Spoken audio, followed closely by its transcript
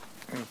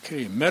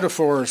Okay,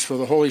 metaphors for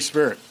the Holy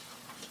Spirit.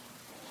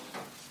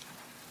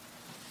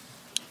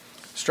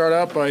 Start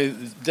out by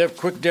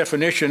quick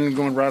definition,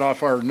 going right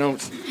off our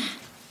notes.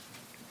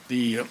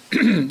 The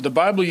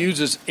Bible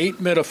uses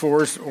 8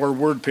 metaphors or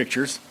word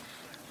pictures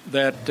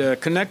that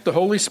connect the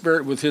Holy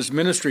Spirit with his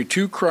ministry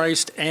to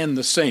Christ and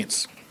the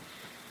saints.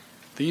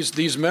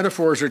 These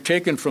metaphors are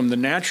taken from the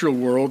natural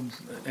world,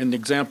 and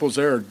examples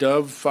there are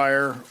dove,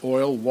 fire,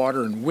 oil,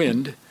 water, and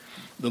wind.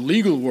 The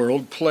legal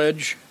world,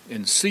 pledge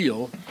and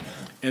seal.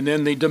 And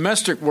then the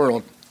domestic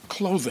world,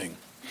 clothing.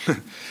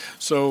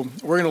 So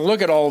we're going to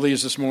look at all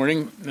these this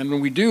morning, and when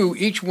we do,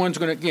 each one's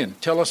going to, again,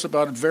 tell us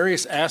about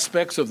various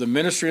aspects of the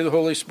ministry of the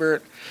Holy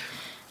Spirit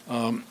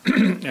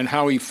and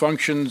how he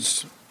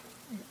functions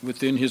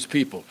within his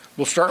people.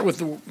 We'll start with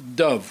the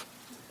dove.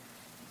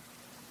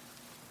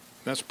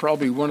 That's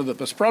probably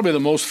the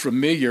most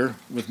familiar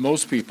with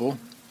most people,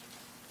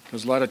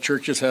 because a lot of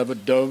churches have a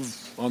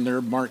dove on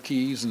their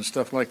marquees and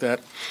stuff like that.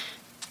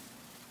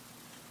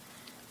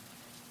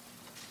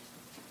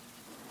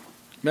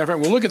 Matter of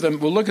fact,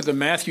 we'll look at the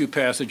Matthew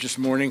passage this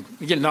morning.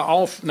 Again, now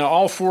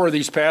all 4 of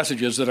these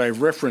passages that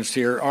I've referenced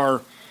here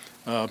are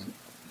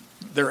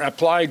they're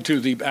applied to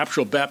the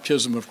actual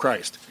baptism of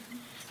Christ.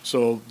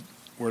 So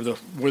where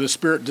the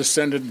Spirit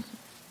descended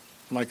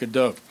like a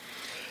dove.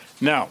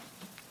 Now,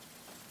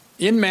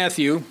 in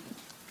Matthew,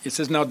 it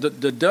says, now the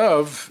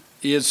dove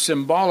is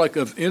symbolic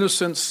of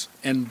innocence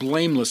and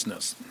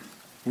blamelessness.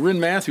 We're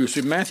in Matthew,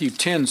 so Matthew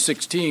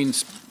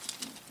 10:16,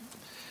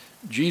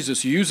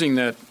 Jesus using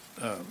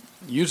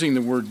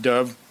the word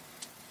dove,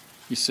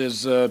 he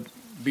says,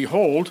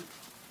 behold,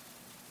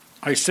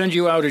 I send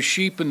you out as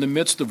sheep in the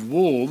midst of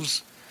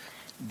wolves,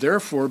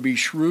 therefore be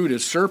shrewd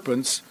as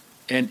serpents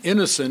and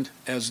innocent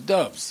as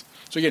doves.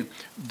 So again,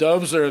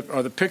 doves are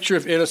the picture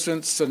of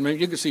innocence. I mean,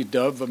 you can see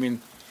dove. I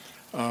mean,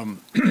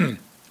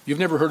 you've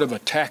never heard of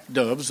attack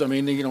doves. I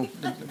mean,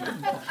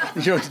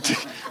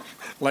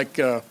 like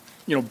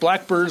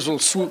blackbirds will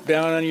swoop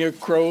down on you,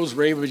 crows,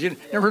 ravens. You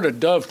never heard a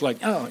dove like,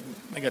 oh,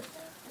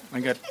 I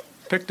got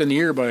picked in the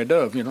ear by a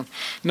dove.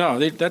 No,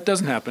 that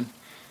doesn't happen.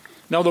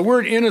 Now, the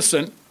word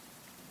innocent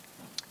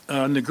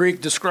in the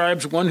Greek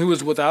describes one who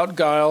is without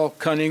guile,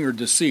 cunning, or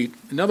deceit.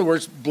 In other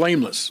words,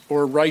 blameless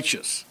or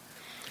righteous.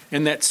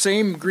 And that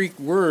same Greek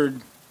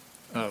word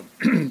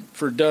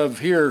for dove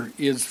here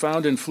is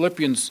found in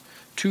Philippians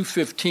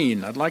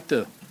 2:15. I'd like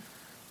to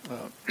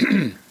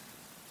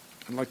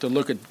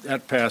look at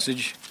that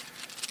passage.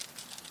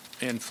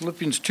 And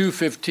Philippians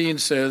 2:15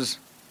 says,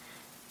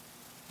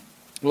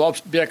 well, I'll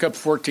back up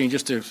 14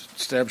 just to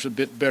establish a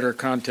bit better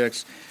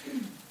context.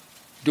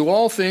 Do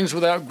all things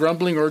without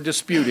grumbling or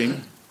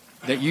disputing,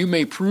 that you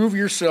may prove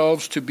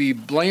yourselves to be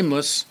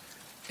blameless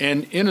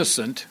and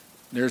innocent,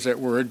 there's that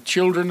word,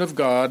 children of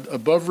God,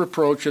 above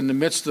reproach in the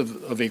midst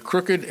of a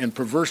crooked and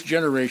perverse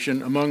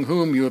generation, among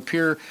whom you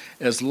appear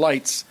as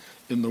lights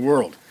in the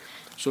world.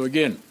 So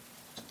again,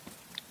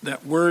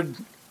 that word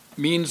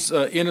means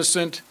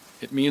innocent.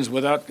 It means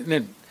without.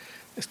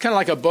 It's kind of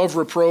like above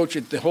reproach.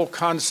 The whole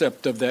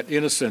concept of that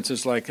innocence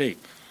is like, hey,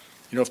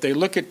 if they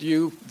look at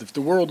you, if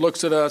the world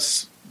looks at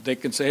us, they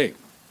can say, hey,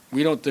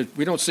 we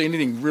don't see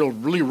anything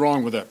really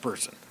wrong with that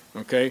person.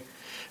 Okay,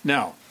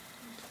 now.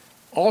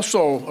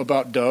 Also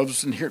about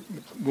doves, and here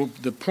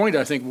the point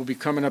I think will be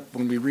coming up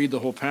when we read the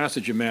whole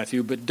passage of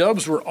Matthew, but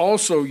doves were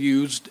also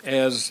used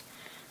as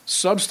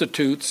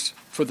substitutes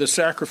for the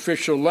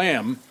sacrificial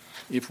lamb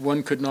if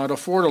one could not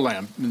afford a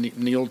lamb in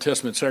the Old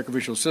Testament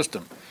sacrificial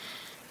system.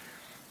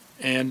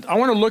 And I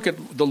want to look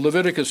at the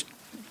Leviticus.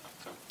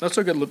 We'll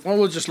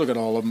just look at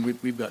all of them.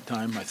 We've got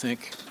time, I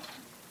think.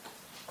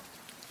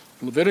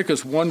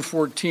 Leviticus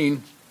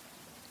 1:14.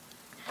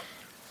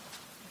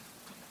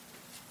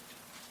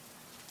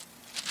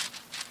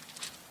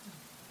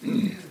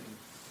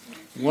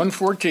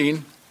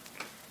 1:14,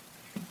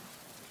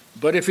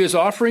 but if his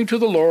offering to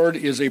the Lord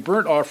is a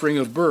burnt offering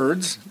of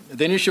birds,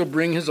 then he shall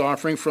bring his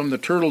offering from the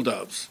turtle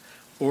doves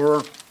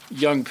or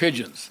young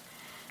pigeons.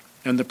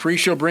 And the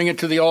priest shall bring it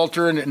to the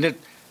altar and it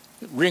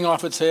wring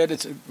off its head.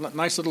 It's a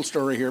nice little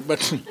story here,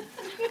 but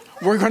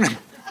we're going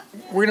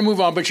to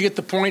move on. But you get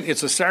the point.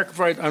 It's a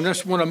sacrifice. I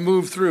just want to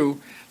move through.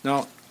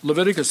 Now,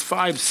 Leviticus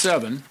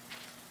 5:7.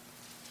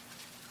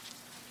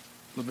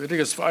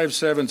 Leviticus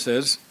 5:7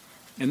 says,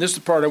 and this is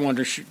the part I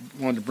wanted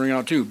to bring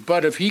out too.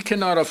 But if he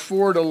cannot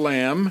afford a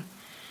lamb,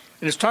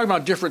 and it's talking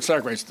about different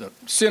sacrifices, the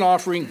sin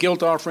offering,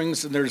 guilt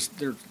offerings, and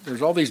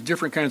there's all these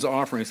different kinds of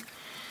offerings.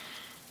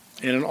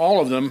 And in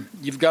all of them,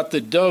 you've got the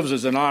doves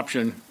as an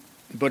option.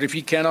 But if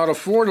he cannot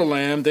afford a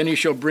lamb, then he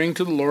shall bring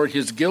to the Lord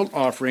his guilt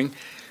offering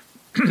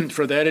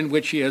for that in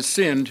which he has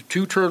sinned,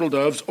 2 turtle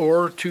doves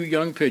or 2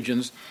 young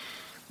pigeons,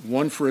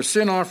 one for a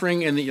sin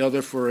offering and the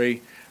other for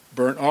a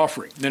burnt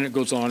offering. Then it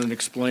goes on and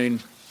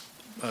explain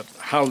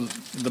how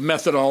the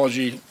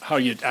methodology, how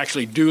you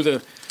actually do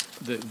the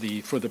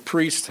for the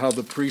priest, how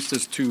the priest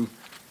is to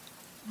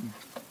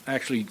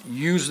actually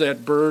use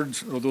that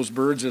birds or those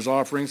birds as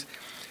offerings.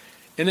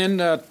 And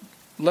then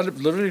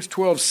Leviticus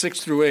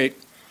 12:6-8.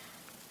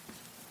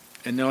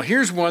 And now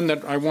here's one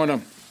that I want to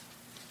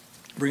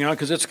bring out,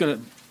 because it's going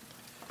to,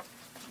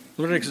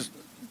 Leviticus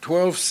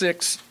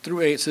 12:6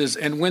 through 8 says,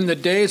 and when the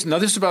days, now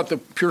this is about the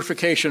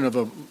purification of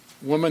a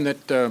woman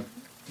that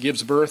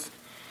gives birth.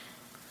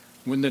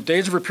 When the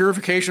days of her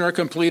purification are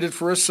completed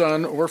for a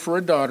son or for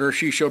a daughter,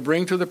 she shall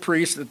bring to the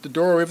priest at the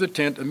doorway of the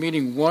tent a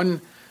meeting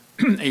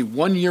a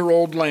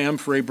 1-year-old lamb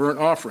for a burnt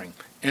offering,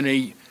 and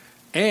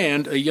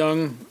a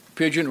young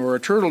pigeon or a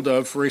turtle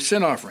dove for a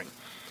sin offering.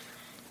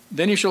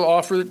 Then he shall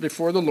offer it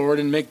before the Lord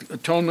and make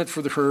atonement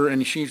for her,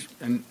 and she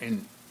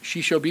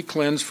shall be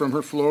cleansed from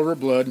her flow of her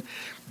blood.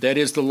 That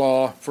is the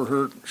law for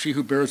her, she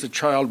who bears a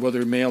child,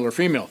 whether male or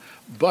female.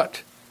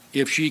 But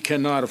if she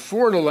cannot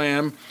afford a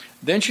lamb,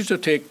 then she shall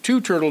take 2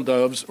 turtle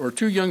doves or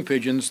 2 young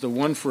pigeons, the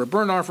one for a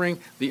burnt offering,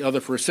 the other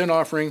for a sin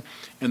offering,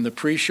 and the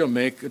priest shall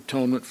make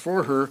atonement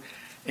for her,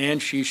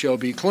 and she shall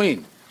be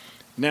clean.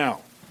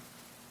 Now,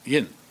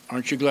 again,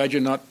 aren't you glad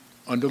you're not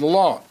under the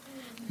law?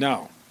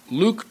 Now,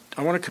 Luke,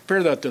 I want to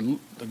compare that to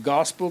the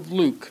Gospel of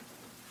Luke,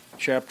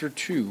 chapter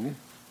 2,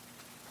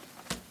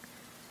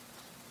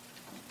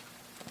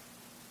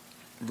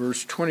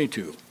 verse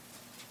 22.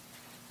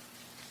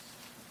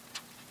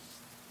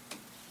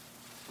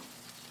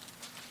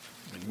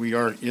 And we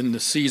are in the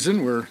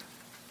season where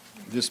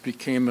this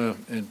became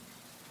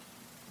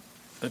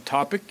a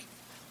topic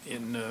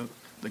in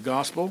the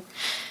Gospel.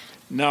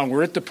 Now,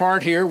 we're at the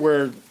part here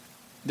where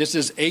this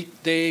is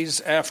 8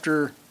 days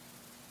after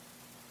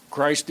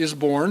Christ is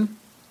born.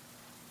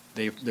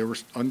 They were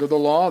under the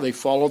law. They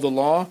follow the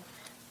law.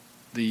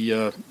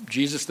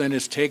 Jesus then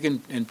is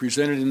taken and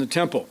presented in the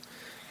temple.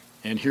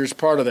 And here's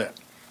part of that.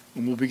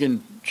 And we'll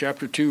begin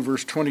chapter 2,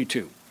 verse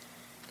 22.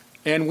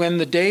 And when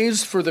the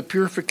days for the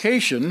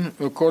purification,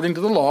 according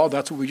to the law,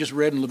 that's what we just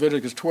read in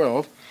Leviticus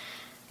 12,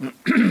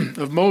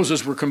 of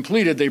Moses were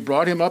completed, they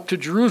brought him up to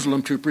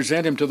Jerusalem to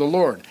present him to the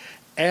Lord.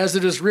 As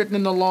it is written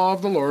in the law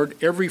of the Lord,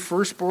 every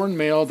firstborn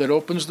male that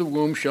opens the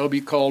womb shall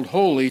be called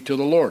holy to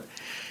the Lord,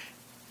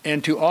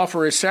 and to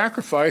offer a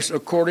sacrifice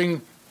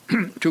according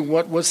to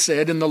what was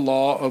said in the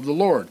law of the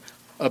Lord,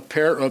 a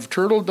pair of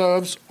turtle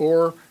doves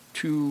or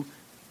 2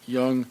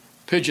 young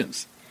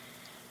pigeons.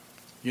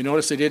 You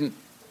notice they didn't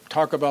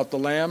talk about the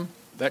lamb.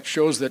 That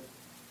shows that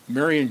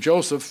Mary and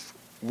Joseph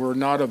were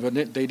not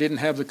they didn't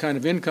have the kind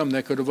of income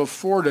that could have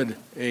afforded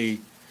a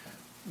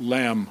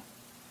lamb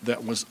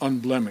that was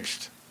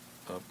unblemished,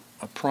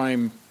 a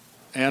prime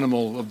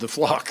animal of the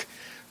flock.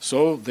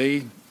 So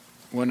they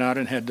went out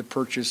and had to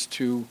purchase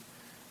 2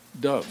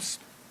 doves.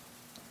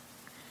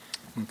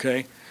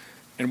 Okay?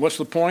 And what's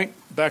the point?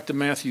 Back to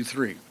Matthew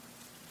 3.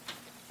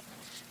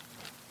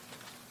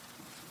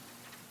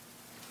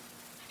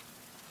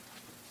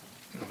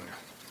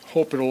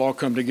 Hope it'll all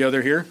come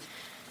together here.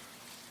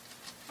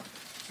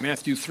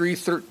 Matthew 3,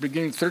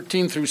 beginning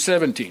 13 through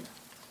 17.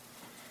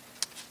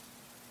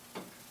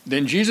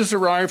 Then Jesus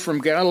arrived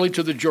from Galilee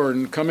to the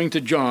Jordan, coming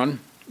to John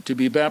to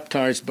be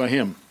baptized by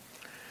him.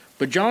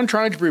 But John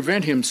tried to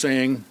prevent him,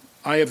 saying,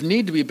 I have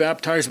need to be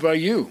baptized by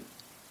you,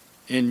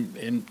 and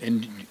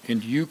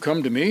you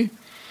come to me?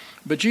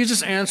 But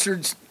Jesus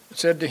answered,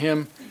 said to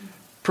him,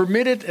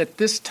 Permit it at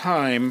this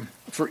time,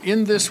 for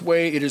in this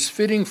way it is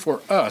fitting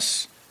for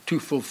us to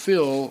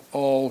fulfill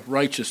all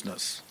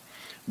righteousness.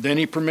 Then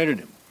he permitted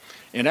him.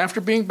 And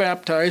after being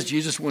baptized,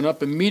 Jesus went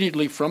up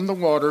immediately from the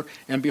water,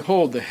 and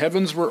behold, the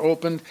heavens were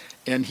opened,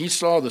 and he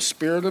saw the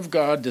Spirit of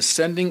God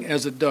descending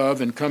as a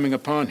dove and coming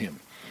upon him.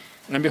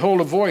 And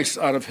behold, a voice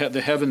out of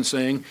the heaven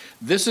saying,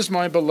 This is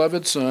my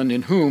beloved Son,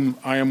 in whom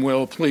I am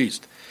well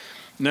pleased.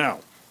 Now,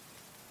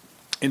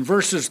 in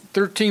verses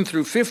 13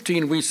 through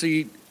 15, we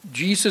see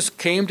Jesus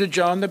came to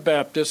John the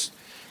Baptist,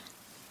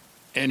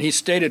 and he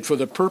stated, for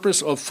the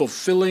purpose of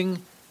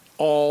fulfilling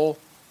all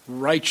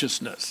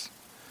righteousness.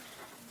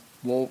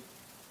 Well,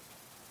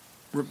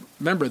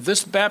 remember,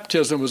 this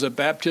baptism was a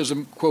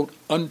baptism, quote,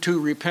 unto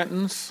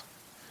repentance.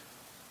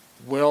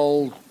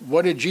 Well,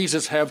 what did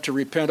Jesus have to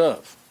repent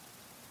of?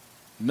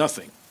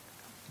 Nothing.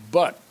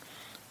 But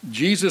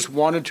Jesus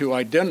wanted to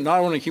not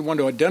only he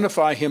wanted to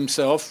identify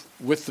himself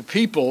with the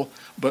people,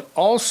 but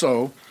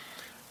also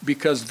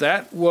because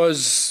that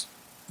was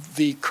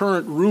the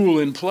current rule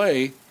in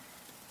play,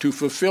 to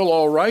fulfill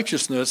all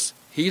righteousness,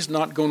 he's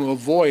not going to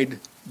avoid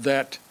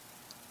that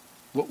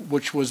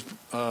which was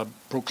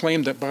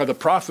proclaimed that by the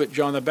prophet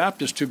John the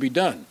Baptist to be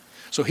done.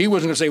 So he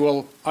wasn't going to say,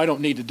 well, I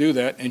don't need to do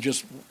that, and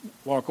just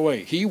walk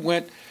away. He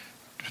went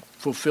to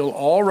fulfill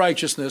all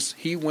righteousness.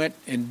 He went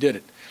and did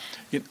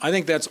it. I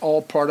think that's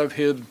all part of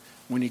him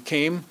when he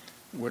came.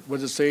 What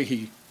does it say?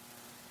 He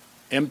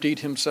emptied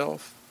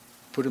himself,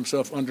 put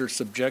himself under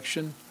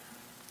subjection,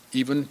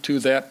 even to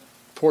that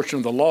portion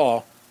of the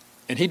law,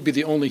 and he'd be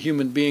the only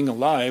human being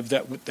alive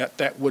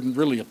that wouldn't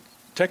really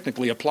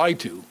technically apply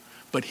to.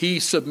 But he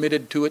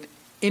submitted to it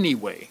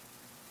anyway,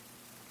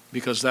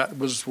 because that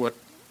was what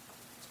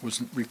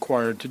was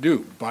required to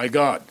do by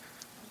God.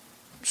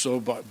 So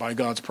by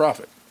God's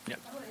prophet. Yeah.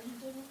 Oh,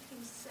 and didn't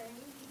he say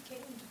he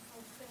came to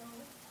fulfill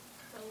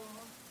the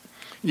law?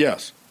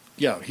 Yes.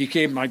 Yeah, he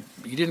came.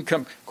 He didn't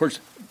come. Of course,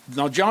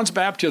 now John's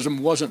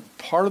baptism wasn't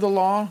part of the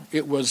law.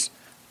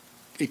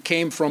 It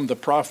came from the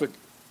prophet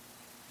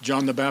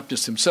John the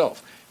Baptist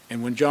himself.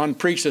 And when John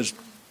preaches,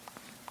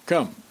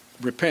 come,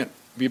 repent,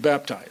 be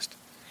baptized.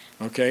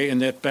 Okay,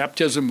 and that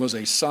baptism was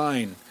a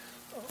sign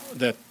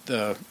that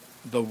the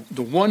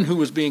one who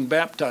was being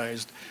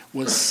baptized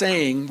was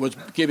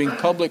giving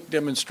public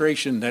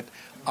demonstration that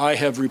I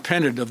have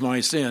repented of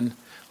my sin.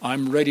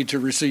 I'm ready to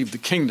receive the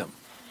kingdom.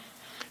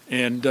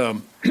 And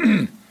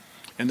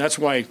and that's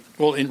why,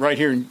 well, right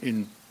here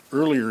in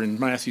earlier in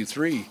Matthew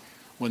 3,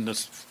 when the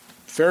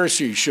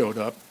Pharisees showed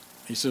up,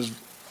 he says,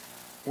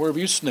 where have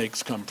you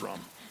snakes come from?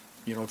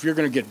 You know, if you're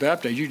going to get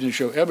baptized, you need to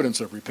show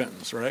evidence of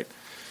repentance, right?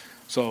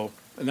 So,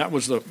 and that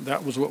was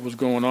what was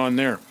going on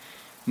there.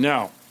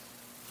 Now,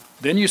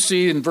 then you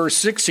see in verse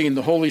 16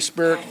 the Holy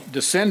Spirit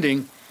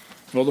descending.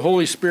 Well, the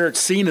Holy Spirit,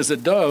 seen as a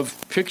dove,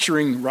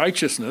 picturing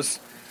righteousness,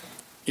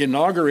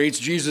 inaugurates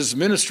Jesus'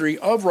 ministry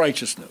of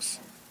righteousness.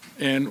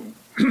 And,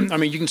 I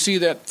mean, you can see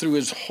that through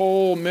his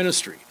whole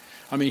ministry.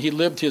 I mean, he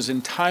lived his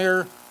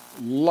entire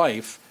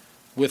life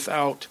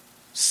without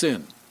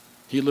sin.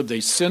 He lived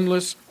a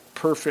sinless,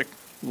 perfect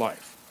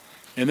life.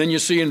 And then you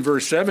see in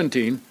verse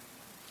 17,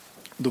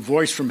 the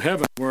voice from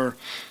heaven where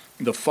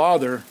the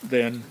Father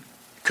then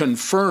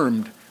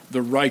confirmed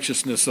the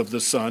righteousness of the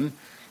Son.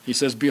 He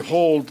says,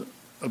 behold,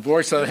 a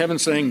voice out of heaven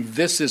saying,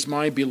 this is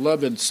my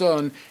beloved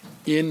Son,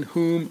 in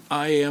whom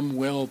I am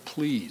well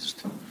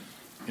pleased.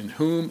 In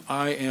whom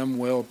I am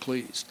well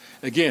pleased.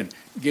 Again,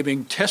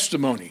 giving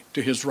testimony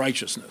to his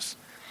righteousness.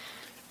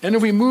 And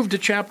if we move to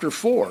chapter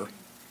 4,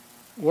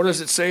 what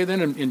does it say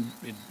then in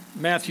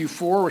Matthew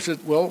 4? Where it says,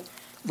 well,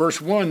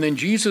 verse 1, then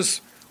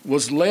Jesus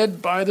was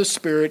led by the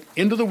Spirit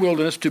into the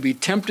wilderness to be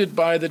tempted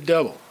by the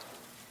devil.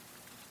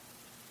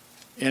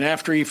 And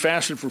after he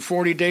fasted for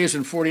 40 days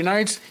and 40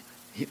 nights,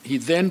 he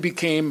then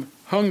became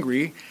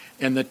hungry,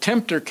 and the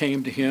tempter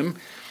came to him,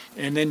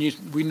 and then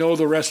we know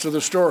the rest of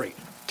the story.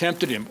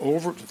 Tempted him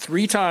over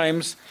 3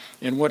 times,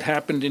 and what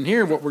happened in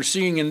here, what we're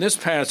seeing in this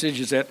passage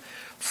is that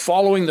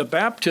following the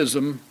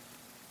baptism,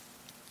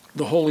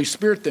 the Holy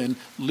Spirit then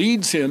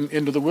leads him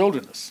into the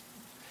wilderness.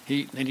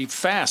 He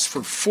fasts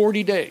for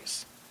 40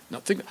 days. Now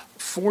think,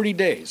 40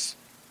 days.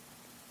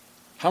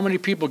 How many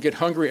people get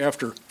hungry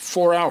after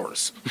 4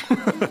 hours?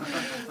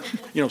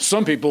 You know,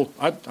 some people,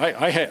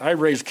 I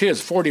raised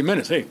kids 40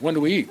 minutes. Hey, when do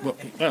we eat?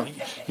 Well,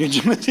 you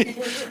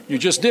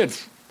just did.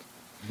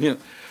 You know,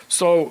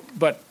 so,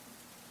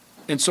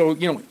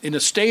 you know, in a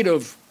state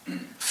of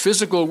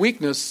physical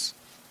weakness,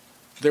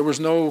 there was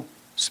no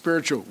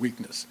spiritual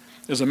weakness.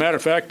 As a matter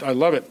of fact, I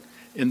love it.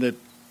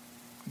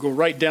 Go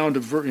right down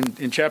to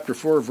in chapter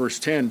 4, verse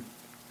 10.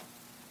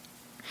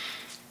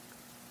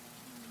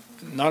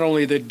 Not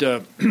only did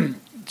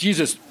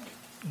Jesus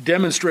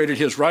demonstrated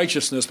his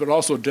righteousness, but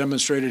also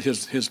demonstrated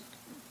his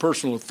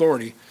personal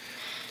authority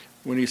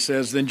when he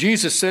says, then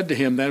Jesus said to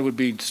him, that would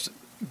be,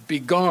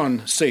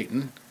 begone,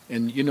 Satan.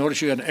 And you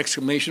notice you had an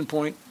exclamation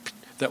point.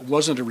 That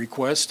wasn't a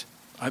request.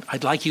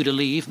 I'd like you to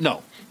leave.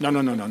 No.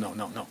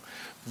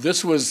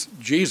 This was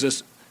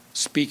Jesus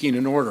speaking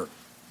an order.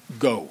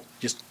 Go.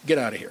 Just get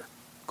out of here.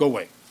 Go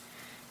away.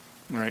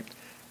 All right.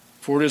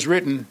 For it is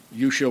written,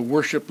 you shall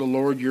worship the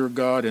Lord your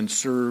God and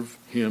serve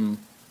him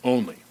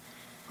only.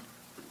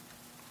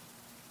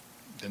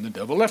 Then the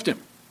devil left him.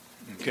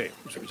 Okay,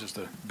 which was just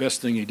the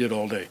best thing he did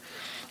all day.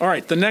 All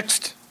right, the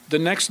next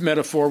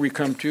metaphor we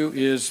come to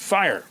is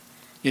fire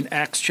in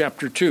Acts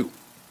chapter 2.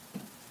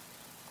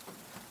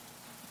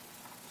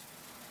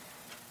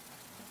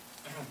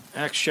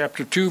 Acts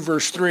chapter 2,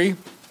 verse 3.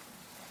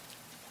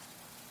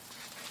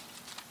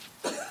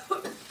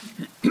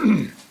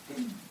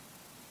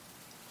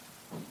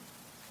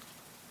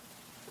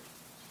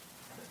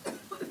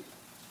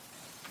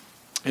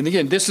 And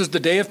again, this is the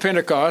day of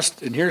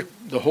Pentecost, and here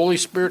the Holy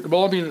Spirit,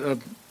 well, let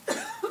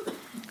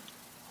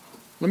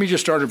me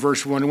just start at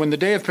verse 1. And when the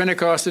day of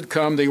Pentecost had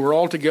come, they were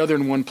all together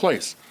in one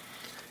place.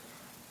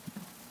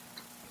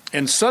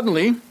 And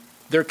suddenly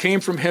there came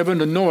from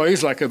heaven a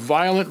noise like a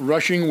violent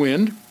rushing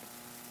wind,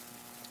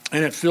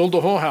 and it filled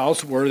the whole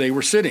house where they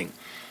were sitting.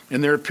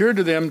 And there appeared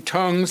to them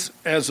tongues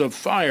as of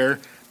fire,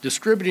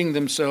 distributing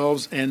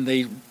themselves, and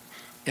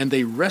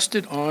they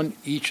rested on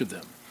each of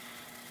them.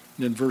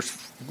 And then verse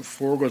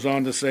 4 goes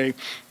on to say,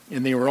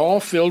 and they were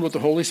all filled with the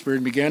Holy Spirit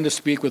and began to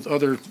speak with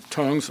other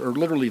tongues, or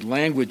literally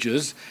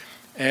languages,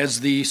 as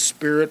the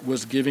Spirit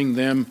was giving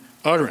them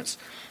utterance.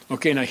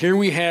 Okay, now here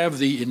we have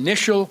the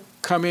initial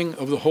coming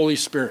of the Holy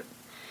Spirit.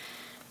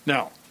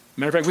 Now,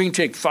 matter of fact, we can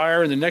take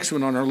fire, and the next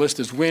one on our list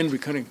is wind. We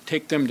kind of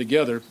take them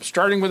together.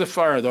 Starting with the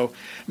fire, though.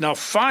 Now,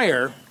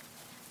 fire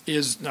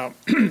is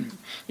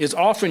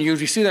often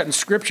used. You see that in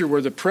Scripture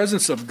where the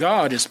presence of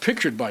God is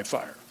pictured by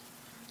fire.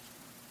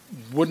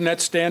 Wouldn't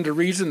that stand to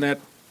reason that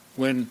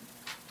when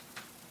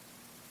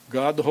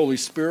God, the Holy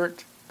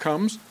Spirit,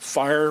 comes,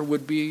 fire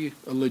would be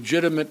a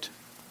legitimate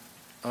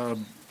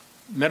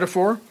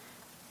metaphor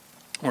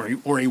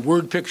or a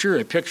word picture,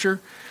 a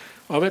picture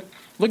of it?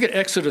 Look at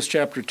Exodus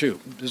chapter 2.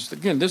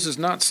 This is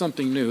not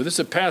something new. This is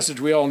a passage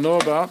we all know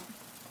about.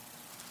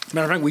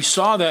 Matter of fact, we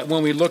saw that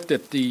when we looked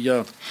at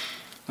the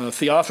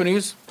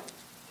theophanies.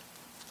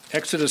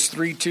 Exodus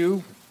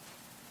 3:2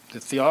 the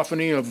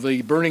theophany of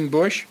the burning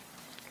bush.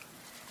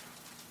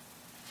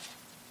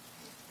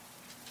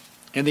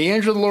 And the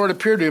angel of the Lord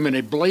appeared to him in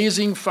a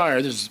blazing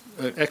fire. This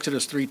is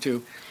Exodus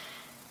 3:2.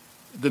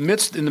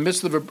 In the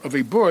midst of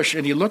a bush,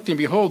 and he looked, and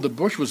behold, the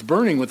bush was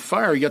burning with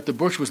fire, yet the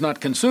bush was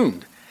not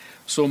consumed.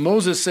 So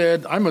Moses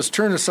said, I must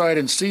turn aside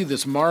and see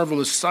this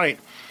marvelous sight,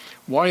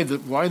 why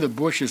the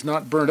bush is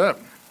not burnt up.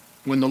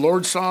 When the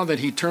Lord saw that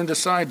he turned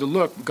aside to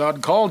look,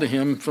 God called to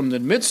him from the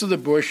midst of the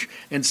bush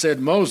and said,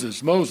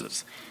 Moses,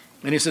 Moses.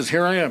 And he says,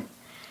 here I am.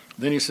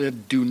 Then he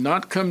said, do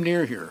not come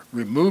near here.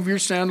 Remove your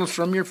sandals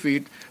from your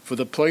feet, for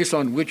the place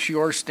on which you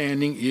are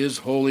standing is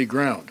holy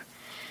ground.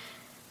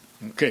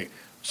 Okay,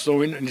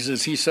 so and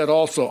he said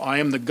also, I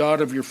am the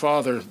God of your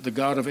father, the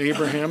God of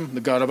Abraham,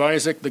 the God of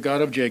Isaac, the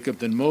God of Jacob.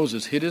 Then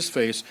Moses hid his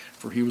face,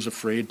 for he was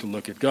afraid to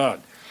look at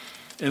God.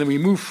 And then we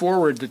move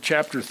forward to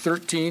chapter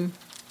 13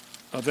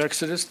 of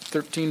Exodus,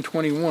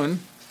 13:21.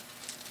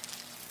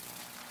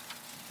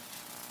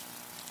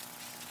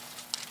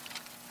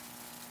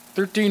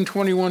 Thirteen,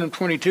 21, and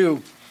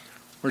 22,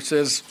 where it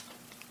says,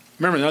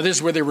 remember, now this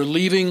is where they were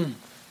leaving,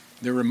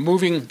 they were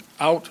moving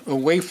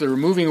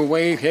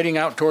away, heading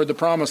out toward the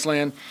promised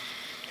land.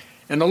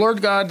 And the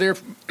Lord God there,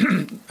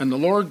 and the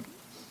Lord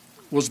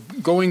was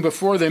going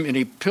before them in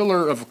a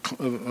pillar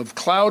of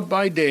cloud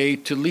by day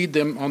to lead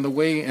them on the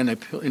way, and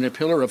in a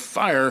pillar of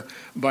fire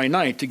by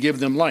night to give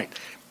them light.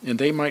 And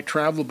they might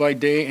travel by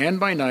day and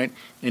by night.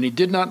 And he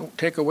did not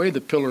take away the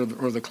pillar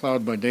or the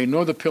cloud by day,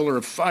 nor the pillar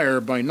of fire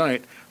by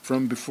night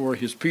from before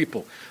his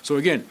people. So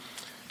again,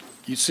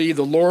 you see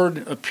the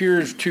Lord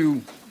appears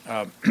to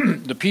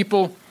the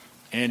people,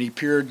 and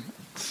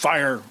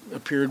fire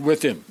appeared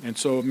with him. And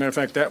so, as a matter of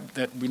fact,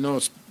 that we know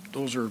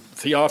those are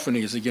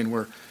theophanies again,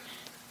 where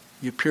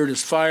he appeared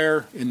as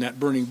fire in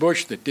that burning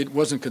bush that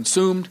wasn't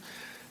consumed.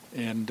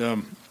 And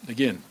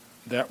again,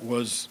 that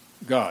was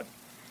God.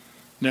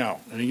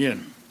 Now, and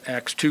again,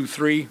 Acts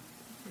 2:3,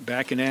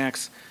 back in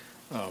Acts,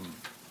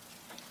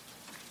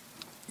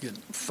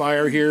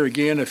 fire here,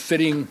 again, a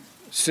fitting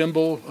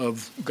symbol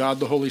of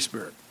God the Holy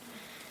Spirit.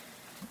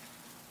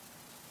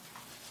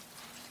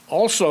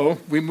 Also,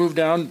 we move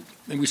down,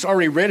 and we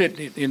already read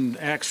it in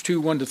Acts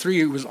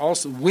 2:1-3. It was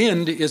also,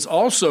 wind is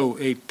also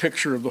a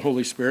picture of the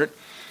Holy Spirit,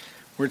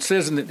 where it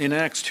says in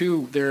Acts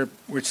 2 there,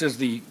 where it says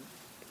the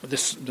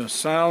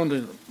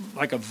sound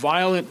like a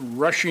violent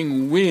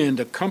rushing wind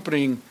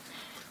accompanying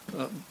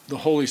the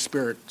Holy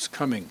Spirit's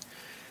coming.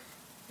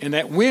 And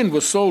that wind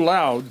was so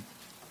loud,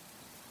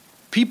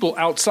 people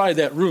outside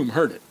that room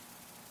heard it.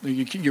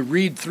 You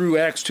read through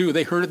Acts 2,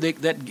 they heard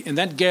it, and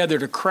that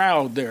gathered a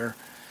crowd there.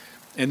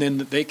 And then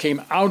they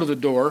came out of the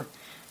door.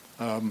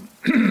 And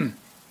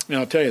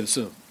I'll tell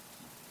you,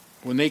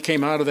 when they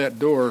came out of that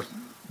door,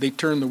 they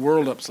turned the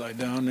world upside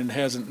down, and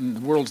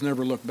the world's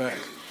never looked back.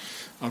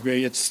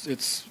 Okay,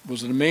 it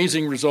was an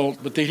amazing result.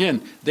 But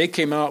again, they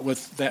came out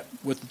with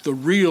the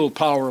real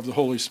power of the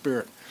Holy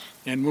Spirit.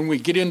 And when we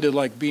get into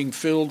like being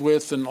filled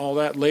with and all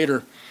that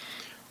later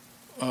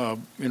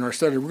in our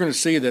study, we're going to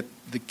see that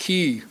the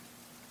key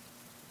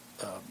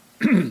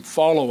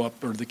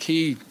follow-up, or the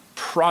key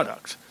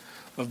product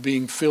of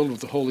being filled with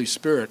the Holy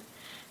Spirit,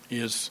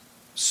 is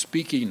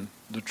speaking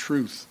the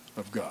truth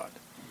of God.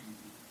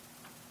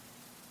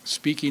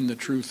 Speaking the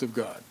truth of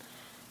God.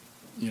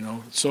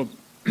 So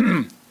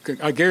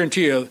I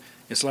guarantee you,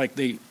 it's like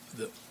to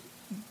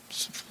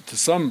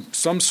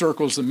some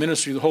circles, the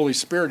ministry of the Holy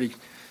Spirit,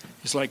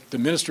 it's like the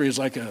ministry is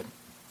like a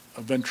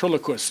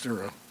ventriloquist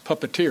or a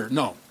puppeteer.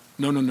 No.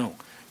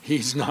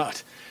 He's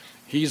not.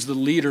 He's the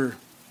leader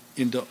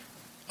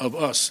of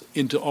us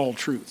into all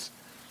truth.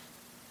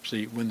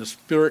 See, when the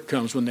Spirit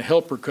comes, when the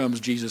Helper comes,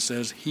 Jesus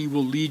says, he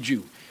will lead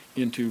you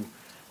into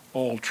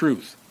all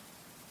truth.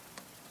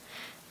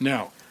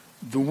 Now,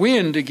 the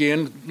wind,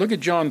 again, look at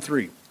John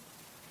 3.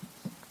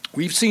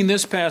 We've seen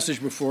this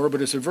passage before,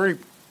 but it's a very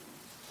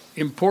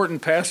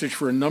important passage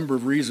for a number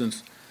of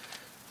reasons.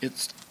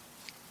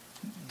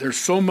 There's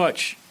so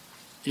much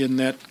in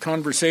that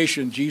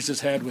conversation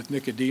Jesus had with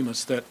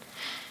Nicodemus that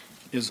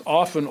is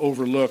often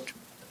overlooked.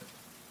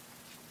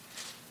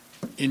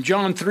 In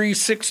John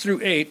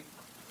 3:6-8,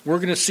 we're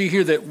going to see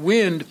here that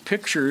wind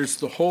pictures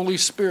the Holy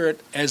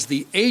Spirit as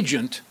the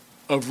agent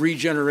of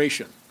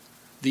regeneration.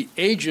 The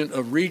agent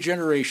of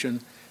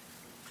regeneration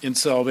in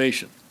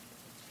salvation.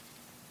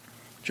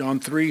 John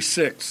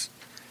 3:6.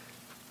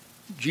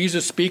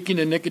 Jesus speaking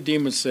to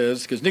Nicodemus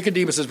says, because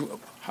Nicodemus says,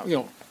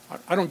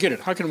 I don't get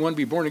it. How can one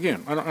be born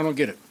again? I don't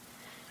get it.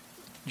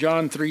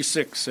 John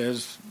 3:6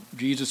 says,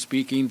 Jesus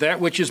speaking, that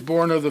which is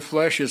born of the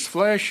flesh is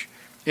flesh,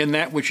 and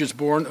that which is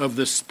born of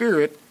the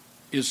Spirit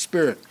is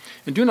spirit.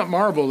 And do not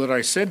marvel that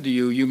I said to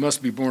you, you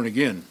must be born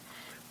again.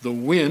 The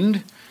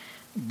wind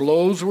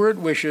blows where it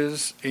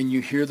wishes, and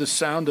you hear the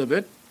sound of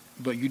it,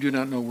 but you do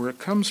not know where it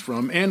comes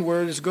from and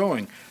where it is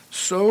going.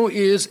 So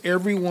is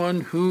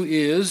everyone who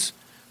is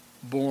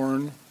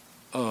born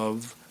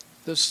of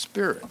the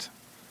Spirit.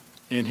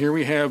 And here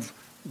we have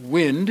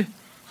wind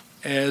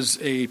as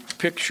a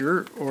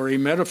picture or a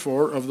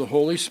metaphor of the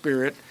Holy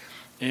Spirit,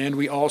 and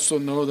we also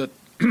know that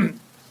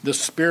the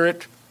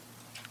Spirit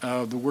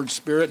The word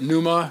spirit,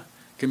 pneuma,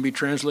 can be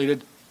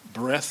translated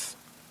breath,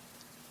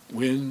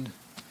 wind.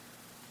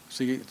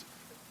 See,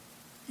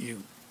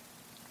 you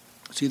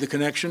see the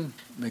connection?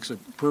 Makes a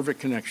perfect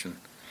connection.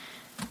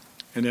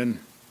 And then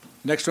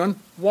next one,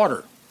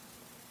 water.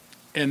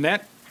 And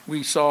that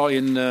we saw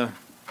in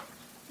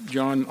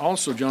John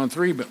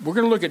 3, but we're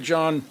going to look at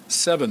John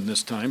 7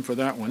 this time for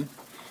that one.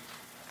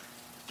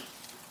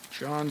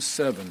 John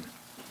 7,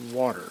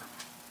 water.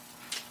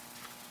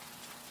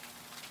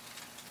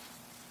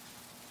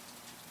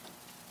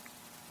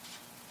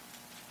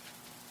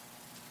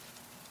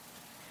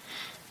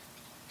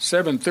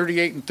 Seven,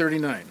 38 and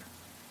 39.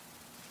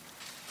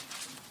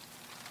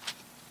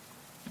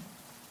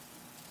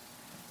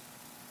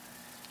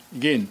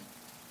 Again,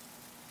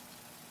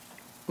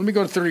 let me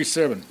go to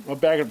 37. I'll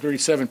back up to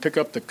 37, pick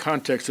up the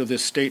context of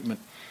this statement.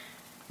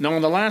 Now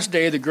on the last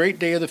day, the great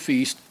day of the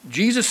feast,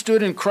 Jesus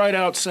stood and cried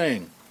out,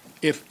 saying,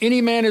 "If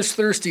any man is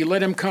thirsty,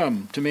 let him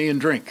come to me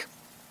and drink.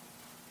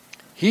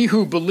 He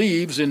who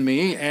believes in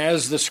me,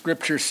 as the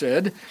scripture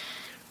said,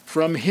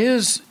 from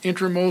his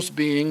innermost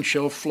being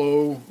shall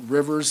flow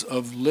rivers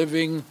of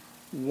living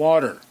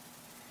water."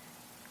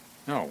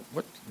 Now,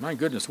 my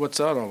goodness, what's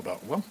that all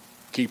about? Well,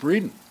 keep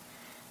reading.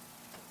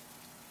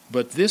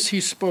 But this he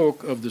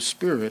spoke of the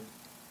Spirit,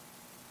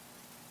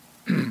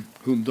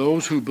 whom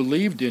those who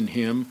believed in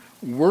him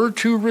were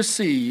to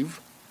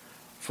receive,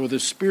 for the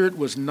Spirit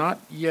was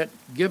not yet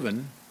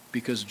given,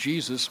 because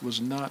Jesus was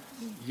not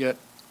yet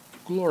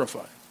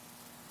glorified.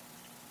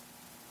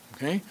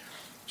 Okay?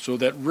 So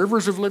that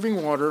rivers of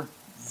living water,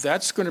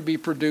 that's going to be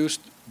produced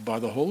by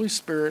the Holy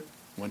Spirit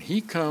when he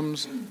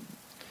comes.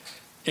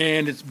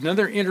 And it's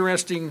another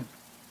interesting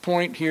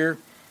point here.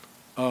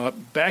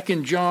 Back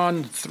in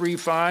John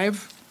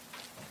 3:5,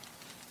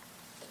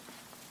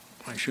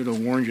 I should have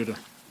warned you to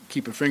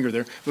keep a finger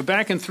there. But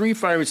back in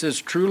 3:5 it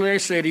says, "Truly I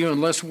say to you,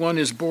 unless one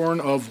is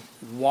born of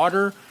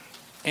water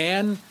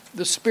and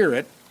the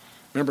Spirit."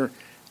 Remember,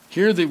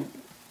 here the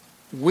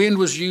wind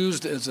was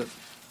used as a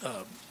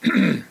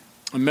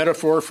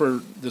metaphor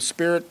for the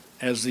Spirit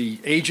as the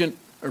agent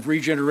of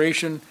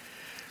regeneration.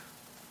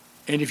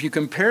 And if you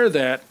compare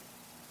that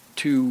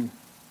to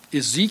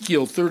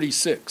Ezekiel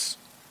 36,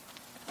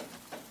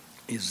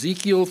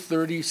 Ezekiel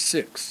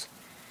 36,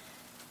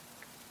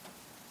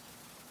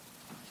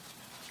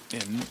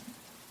 and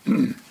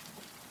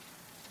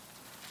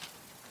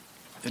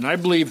I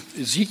believe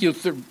Ezekiel,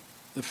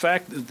 the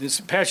fact that this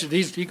passage,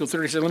 Ezekiel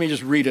 36, let me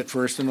just read it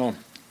first and I'll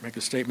make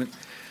a statement.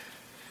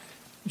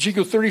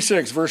 Ezekiel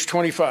 36, verse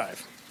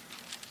 25.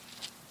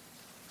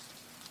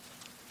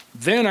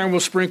 "Then I will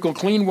sprinkle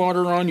clean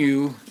water on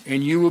you,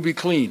 and you will be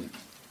clean."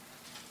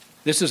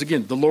 This is,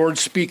 again, the Lord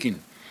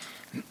speaking.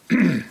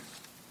 "I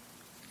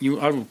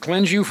will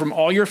cleanse you from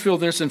all your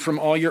filthiness and from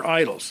all your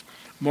idols.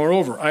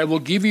 Moreover, I will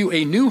give you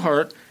a new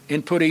heart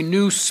and put a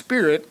new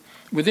spirit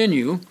within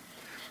you,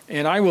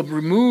 and I will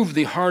remove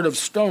the heart of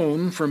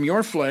stone from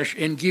your flesh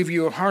and give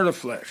you a heart of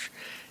flesh.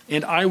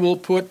 And I will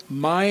put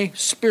my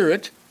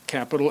spirit,"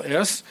 capital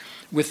S,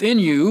 "within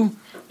you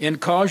and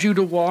cause you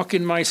to walk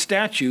in my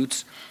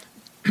statutes,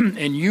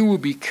 and you will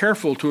be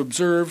careful to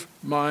observe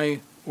my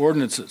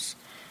ordinances."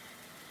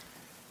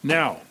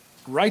 Now,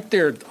 right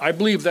there, I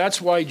believe that's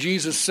why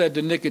Jesus said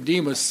to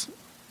Nicodemus,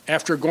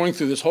 after going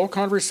through this whole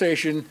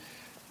conversation,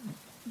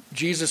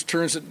 Jesus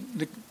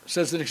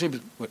says to Nicodemus,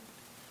 "What?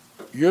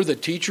 You're the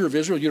teacher of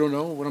Israel? You don't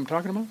know what I'm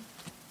talking about?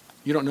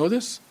 You don't know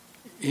this?"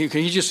 He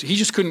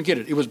just couldn't get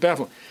it. It was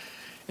baffling.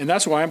 And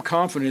that's why I'm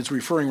confident it's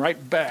referring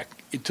right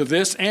back to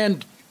this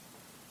and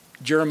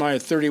Jeremiah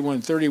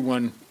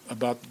 31:31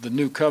 about the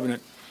new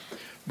covenant,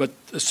 but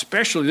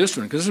especially this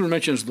one, because this one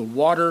mentions the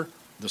water,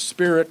 the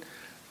Spirit,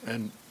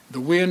 and the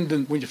wind.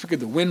 And when you figure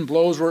the wind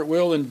blows where it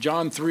will in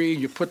John 3,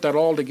 you put that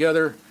all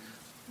together,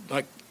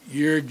 like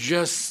you're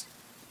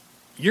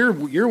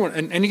one.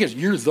 And he goes,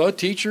 "You're the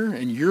teacher,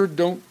 and you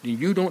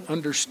don't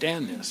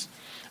understand this."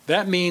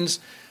 That means,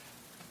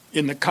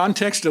 in the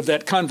context of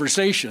that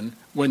conversation,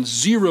 when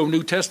zero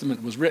New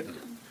Testament was written,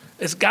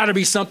 it's got to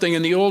be something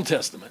in the Old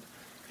Testament.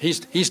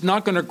 He's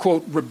not going to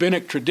quote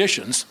rabbinic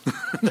traditions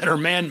that are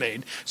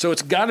man-made, so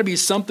it's got to be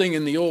something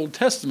in the Old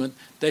Testament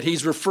that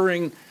he's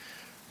referring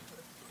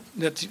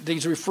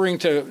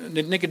to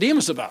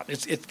Nicodemus about.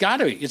 It's got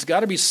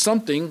to be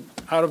something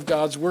out of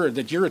God's word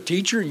that you're a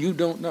teacher and you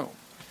don't know.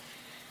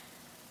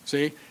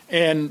 See,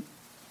 and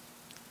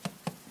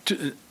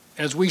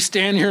as we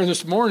stand here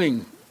this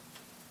morning,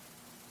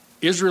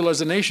 Israel as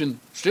a nation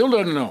still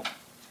doesn't know.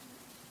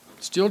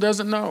 Still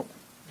doesn't know.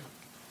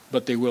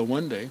 But they will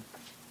one day.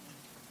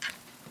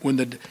 When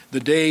the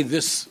day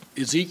this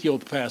Ezekiel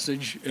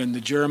passage and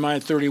the Jeremiah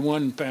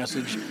 31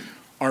 passage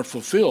are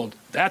fulfilled,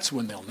 that's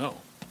when they'll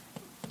know.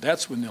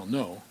 That's when they'll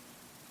know.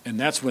 And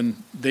that's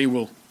when they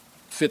will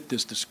fit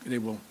this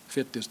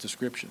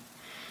description.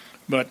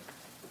 But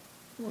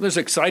there's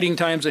exciting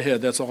times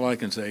ahead, that's all I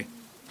can say,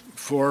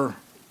 for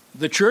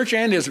the church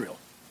and Israel.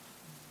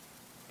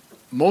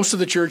 Most of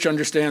the church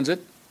understands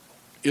it.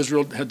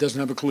 Israel doesn't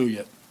have a clue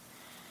yet.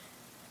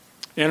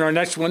 And our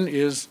next one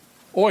is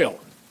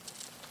oil.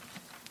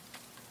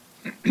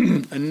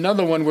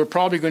 Another one we're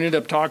probably going to end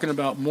up talking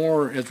about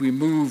more as we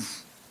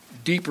move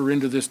deeper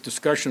into this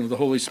discussion of the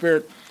Holy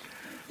Spirit.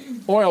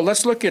 Oil,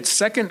 let's look at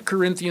 2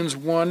 Corinthians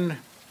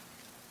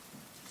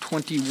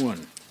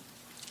 1:21.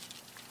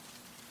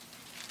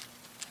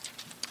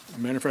 As a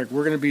matter of fact,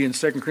 we're going to be in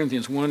 2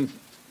 Corinthians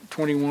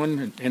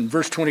 1:21 and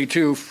verse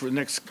 22 for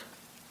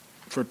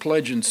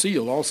pledge and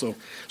seal also.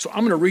 So I'm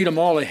going to read them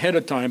all ahead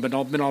of time, but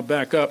then I'll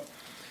back up.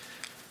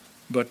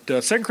 But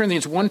 2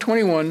 Corinthians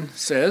 1:21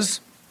 says,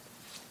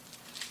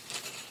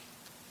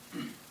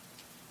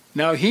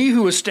 "Now he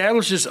who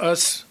establishes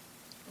us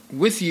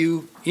with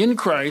you in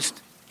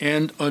Christ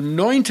and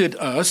anointed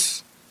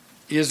us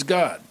is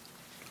God,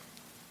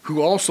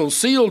 who also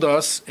sealed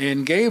us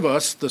and gave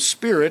us the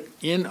Spirit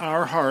in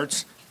our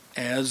hearts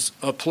as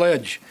a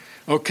pledge."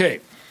 Okay,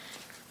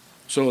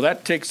 so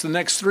that takes the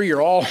next three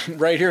are all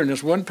right here in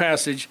this one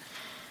passage.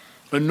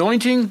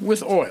 Anointing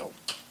with oil.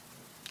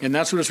 And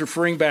that's what it's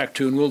referring back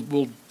to, and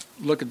we'll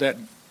look at that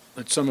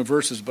at some of the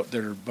verses but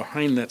that are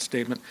behind that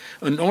statement.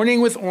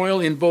 Anointing with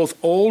oil in both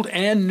Old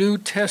and New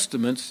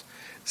Testaments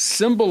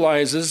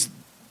symbolizes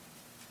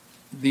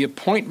the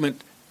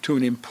appointment to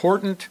an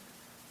important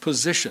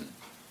position.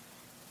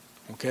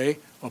 Okay?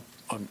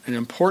 An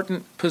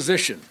important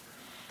position.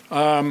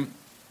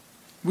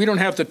 We don't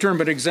have the term,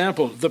 but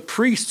example, the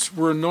priests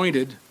were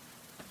anointed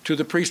to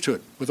the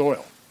priesthood with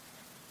oil.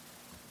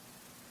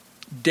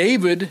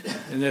 David,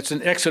 and that's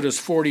in Exodus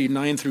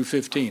 49 through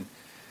 15.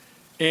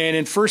 And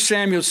in 1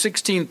 Samuel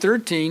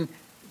 16:13,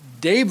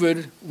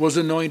 David was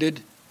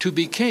anointed to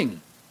be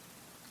king.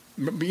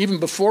 Even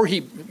before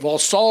while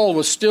Saul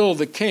was still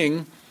the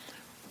king,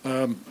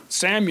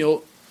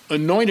 Samuel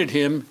anointed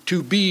him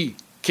to be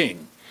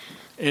king.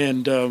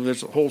 And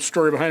there's a whole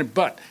story behind it,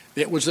 but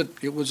it was a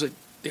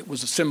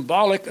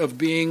symbolic of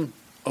being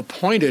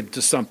appointed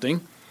to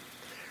something.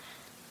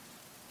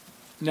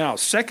 Now,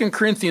 2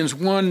 Corinthians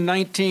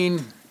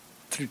 1:19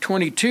 through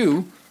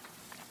 22,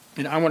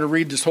 and I want to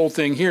read this whole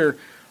thing here.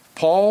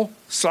 Paul,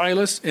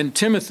 Silas, and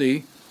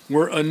Timothy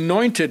were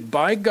anointed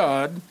by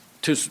God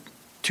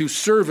to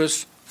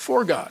service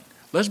for God.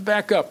 Let's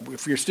back up.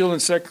 If you're still in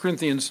 2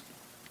 Corinthians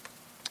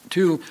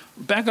 2,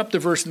 back up to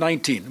verse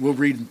 19. We'll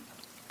read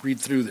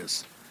through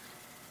this.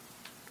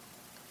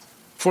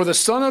 "For the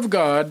Son of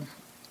God,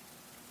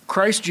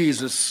 Christ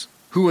Jesus,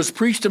 who was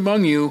preached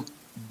among you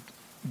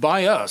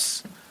by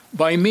us,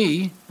 by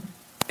me,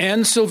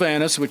 and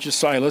Silvanus," which is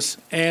Silas,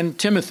 "and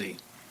Timothy,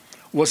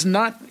 was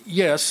not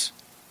yes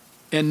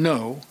and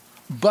no,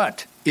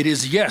 but it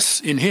is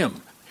yes in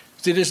him."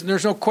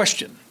 There's no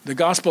question. The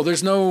gospel,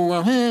 there's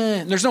no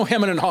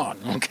hemming and hawing,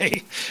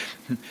 okay?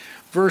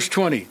 Verse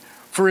 20,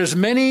 "For as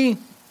many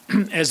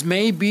as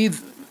may be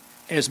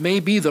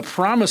the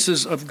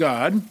promises of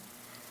God,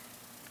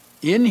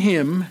 in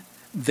him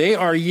they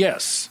are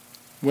yes,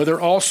 whether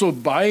also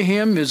by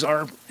him is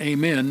our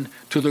amen,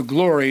 to the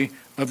glory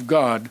of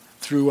God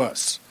through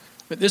us."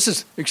 But this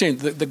is, again,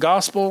 the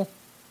gospel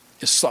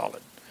is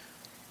solid.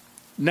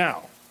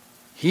 Now,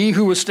 he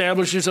who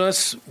establishes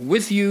us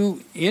with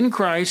you in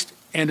Christ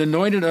and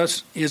anointed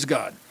us is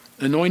God.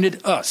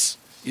 Anointed us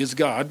is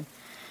God.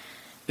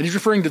 And he's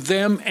referring to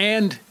them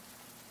and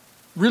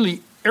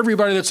really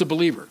everybody that's a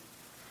believer.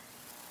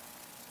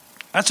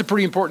 That's a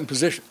pretty important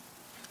position.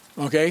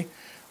 Okay?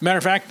 Matter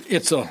of fact,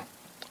 it's a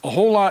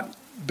whole lot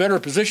better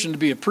position to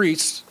be a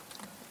priest.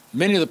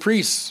 Many of the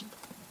priests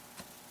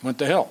went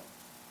to hell,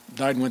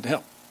 died and went to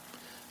hell.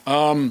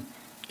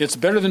 It's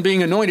better than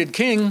being anointed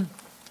king.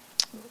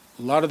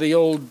 A lot of the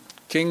old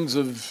kings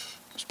of,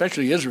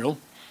 especially Israel,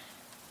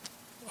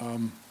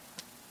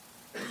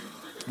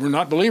 were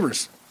not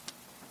believers.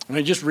 I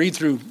mean, just read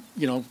through,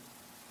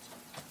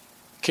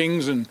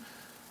 Kings and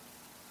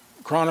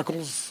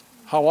Chronicles,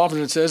 how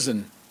often it says,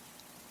 and,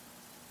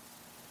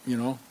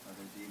 Other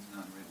deeds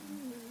not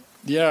written.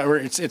 yeah, or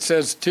it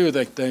says too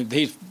that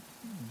he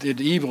did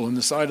evil in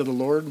the sight of the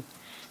Lord.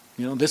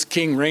 This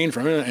king reigned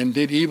from it and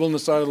did evil in the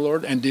sight of the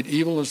Lord and did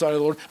evil in the sight of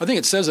the Lord. I think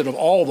it says it of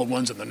all the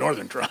ones in the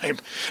northern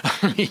tribe.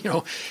 I mean,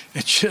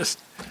 it's just,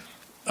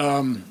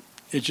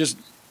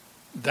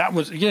 that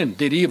was, again,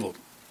 did evil.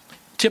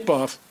 Tip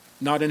off,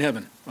 not in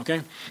heaven,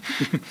 okay?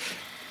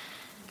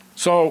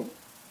 So,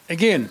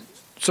 again,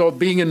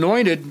 being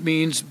anointed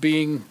means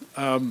being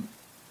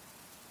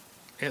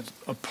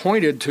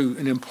appointed to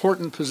an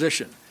important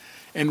position.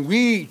 And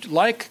we,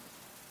 like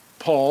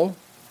Paul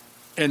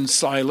and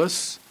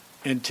Silas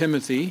and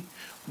Timothy,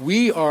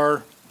 we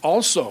are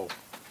also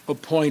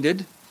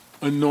appointed,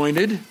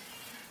 anointed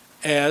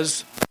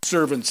as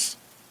servants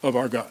of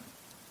our God.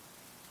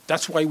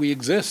 That's why we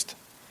exist.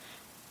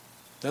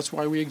 That's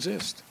why we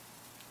exist.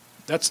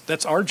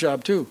 That's our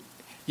job too.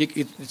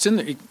 It's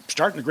you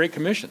start in the Great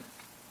Commission,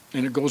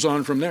 and it goes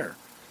on from there.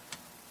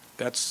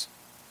 That's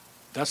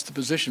the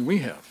position we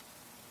have.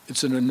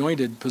 It's an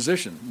anointed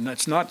position, and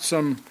that's not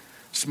some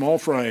small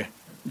fry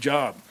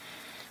job.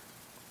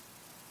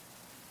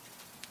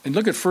 And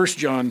look at 1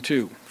 John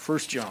 2. 1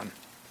 John.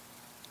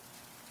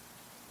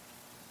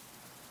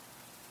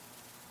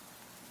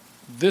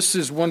 This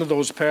is one of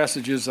those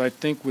passages I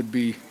think would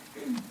be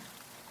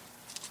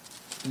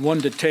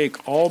one to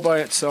take all by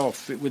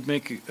itself. It would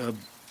make an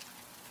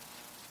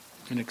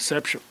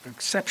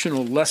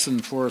exceptional lesson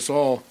for us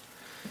all.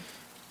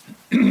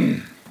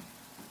 It's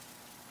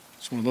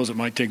one of those that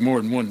might take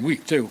more than 1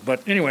 week, too.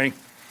 But anyway,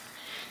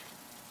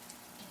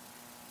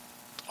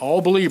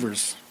 all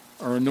believers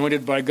are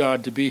anointed by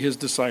God to be his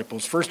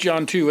disciples. 1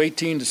 John 2,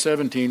 18 to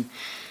 17.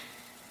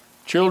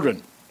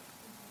 Children.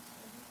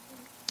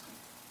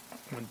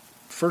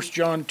 1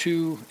 John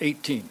 2,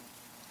 18.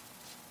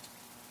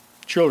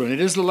 Children, it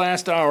is the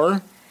last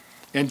hour,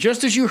 and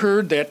just as you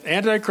heard that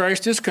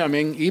Antichrist is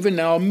coming, even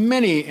now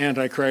many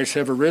Antichrists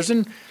have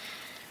arisen.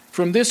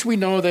 From this we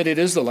know that it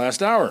is the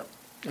last hour,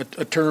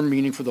 a term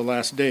meaning for the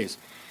last days,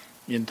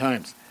 in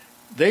times.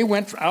 They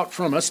went out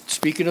from us,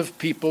 speaking of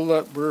people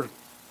that were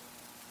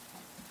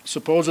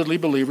supposedly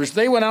believers.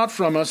 They went out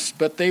from us,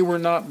 but they were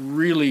not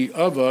really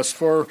of us,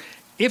 for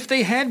if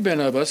they had been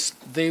of us,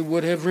 they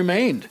would have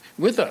remained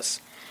with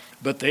us.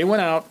 But they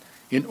went out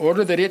in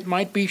order that it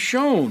might be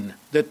shown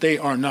that they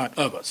are not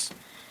of us.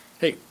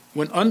 Hey,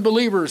 when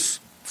unbelievers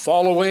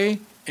fall away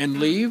and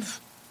leave,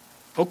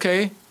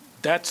 okay,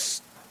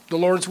 that's the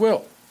Lord's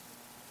will.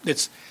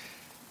 It's,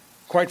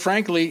 quite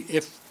frankly,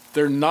 if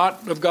they're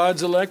not of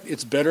God's elect,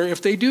 it's better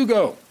if they do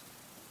go.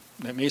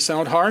 That may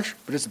sound harsh,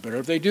 but it's better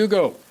if they do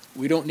go.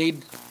 We got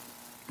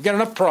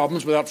enough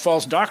problems without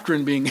false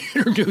doctrine being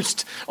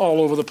introduced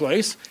all over the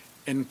place,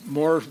 and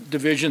more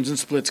divisions and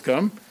splits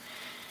come.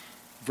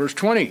 Verse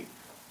 20,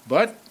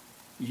 but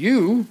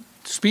you,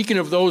 speaking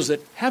of those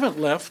that haven't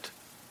left,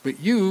 but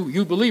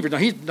you believers.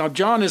 Now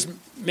John is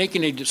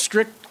making a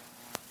strict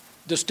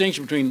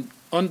distinction between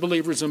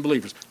unbelievers and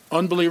believers.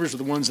 Unbelievers are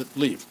the ones that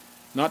leave,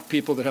 not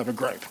people that have a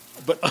gripe,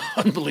 but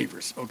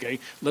unbelievers, okay?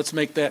 Let's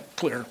make that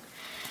clear.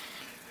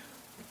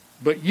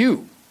 But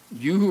you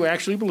who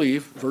actually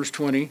believe, verse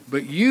 20,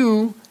 but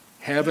you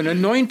have an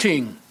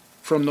anointing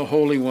from the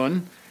Holy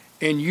One,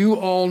 and you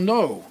all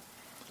know.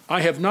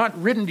 I have not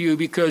written to you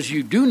because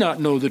you do not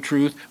know the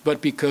truth,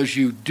 but because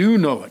you do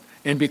know it,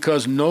 and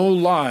because no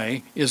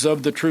lie is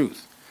of the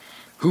truth.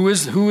 Who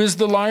is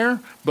the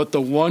liar? But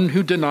the one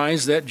who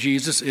denies that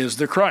Jesus is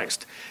the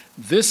Christ.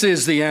 This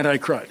is the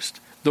Antichrist,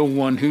 the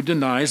one who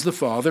denies the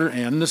Father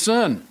and the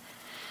Son.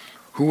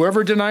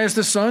 Whoever denies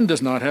the Son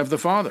does not have the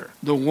Father.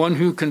 The one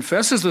who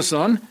confesses the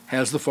Son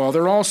has the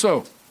Father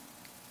also.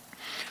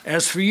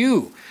 As for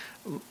you,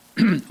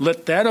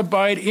 let that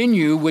abide in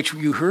you which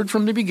you heard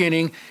from the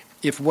beginning.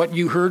 If what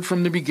you heard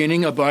from the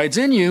beginning abides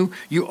in you,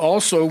 you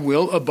also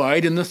will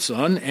abide in the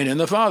Son and in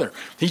the Father.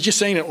 He's just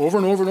saying it over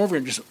and over and over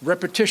again, just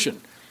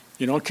repetition.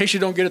 You know, in case you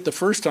don't get it the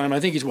first time, I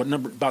think he's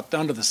about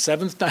down to the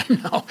 7th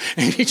time now.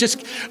 And he's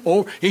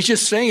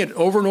just saying it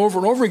over and over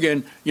and over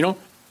again. You know,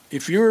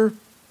 if you're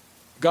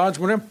God's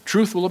whatever,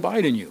 truth will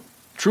abide in you.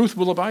 Truth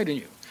will abide in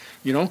you.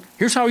 You know,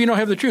 here's how you know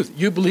have the truth.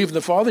 You believe in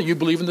the Father, you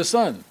believe in the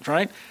Son,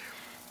 right?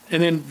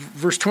 And then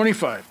verse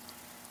 25.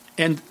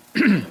 And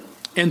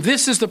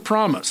this is the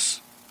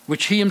promise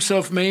which he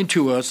himself made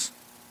to us,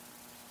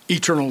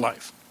 eternal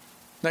life.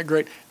 Isn't that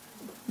great?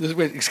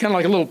 It's kind of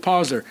like a little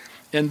pause there.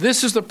 And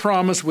this is the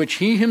promise which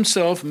he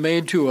himself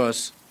made to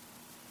us,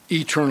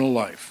 eternal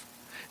life.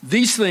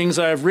 These things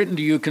I have written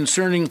to you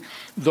concerning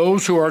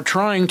those who are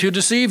trying to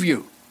deceive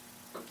you.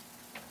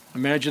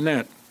 Imagine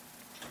that.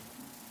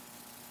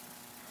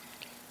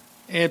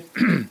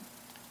 And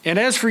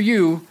as for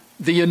you,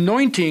 the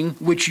anointing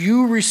which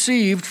you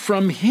received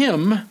from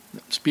him,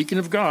 speaking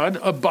of God,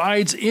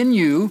 abides in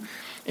you,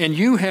 and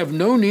you have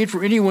no need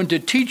for anyone to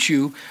teach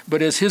you,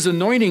 but as his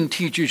anointing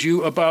teaches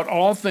you about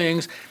all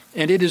things,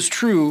 and it is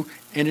true,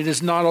 and it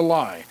is not a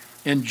lie.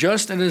 And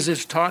just as it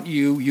is taught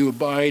you, you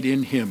abide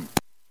in him.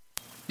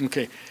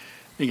 Okay,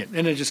 again,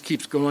 and it just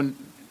keeps going.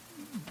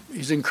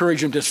 He's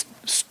encouraging him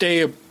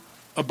to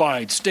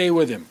abide, stay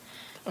with him.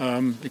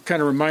 It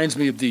kind of reminds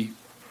me of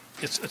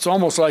it's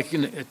almost like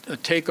a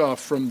takeoff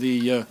from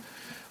the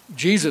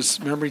Jesus.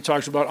 Remember he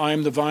talks about, I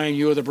am the vine,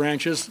 you are the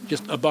branches.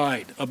 Just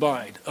abide,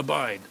 abide,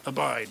 abide,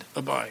 abide,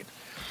 abide.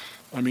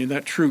 I mean,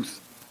 that truth.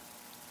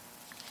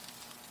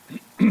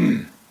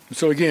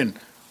 So again,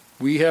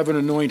 we have an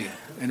anointing,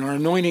 and our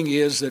anointing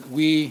is that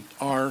we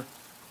are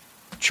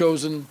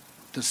chosen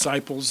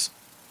disciples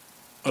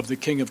of the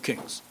King of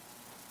Kings.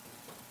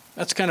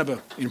 That's kind of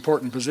an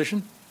important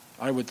position,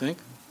 I would think.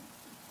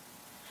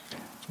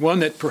 It's one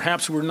that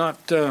perhaps we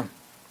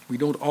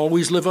don't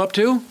always live up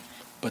to,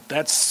 but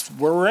that's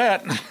where we're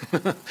at.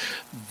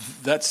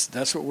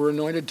 That's what we're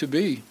anointed to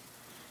be.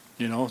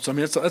 You know, so I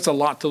mean, that's a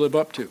lot to live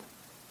up to.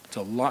 It's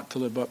a lot to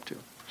live up to.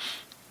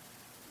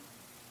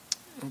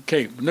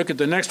 Okay, look at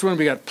the next one.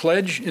 We got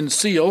pledge and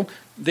seal.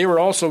 They were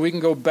also, we can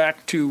go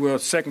back to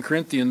 2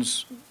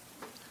 Corinthians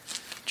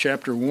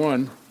chapter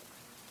 1.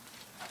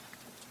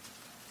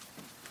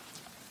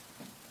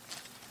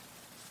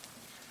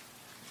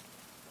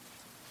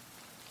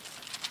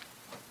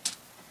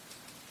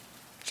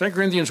 Second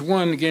Corinthians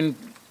 1, again,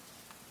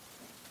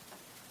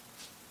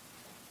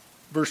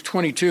 verse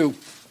 22.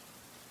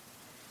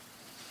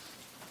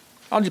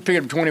 I'll just pick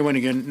it up 21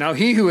 again. Now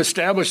he who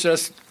established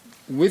us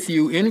with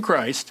you in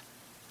Christ,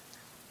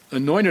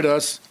 anointed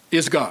us,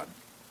 is God.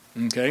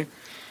 Okay?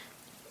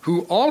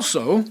 Who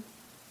also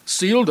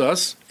sealed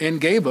us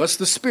and gave us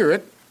the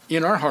Spirit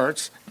in our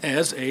hearts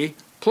as a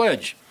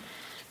pledge.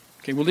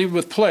 Okay, we'll leave it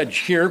with pledge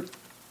here.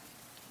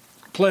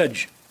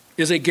 Pledge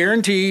is a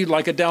guarantee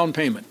like a down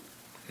payment.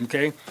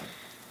 Okay?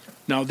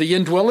 Now, the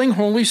indwelling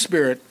Holy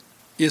Spirit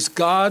is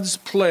God's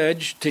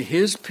pledge to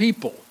his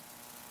people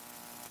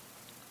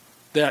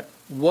that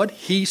what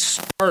he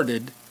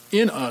started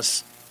in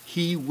us,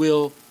 he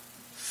will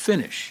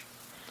finish.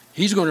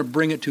 He's going to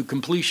bring it to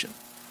completion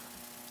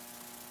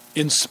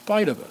in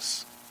spite of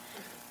us.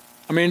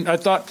 I mean, I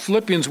thought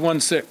Philippians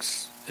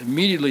 1:6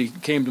 immediately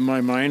came to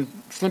my mind.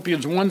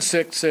 Philippians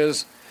 1:6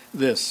 says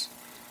this,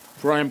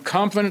 "For I am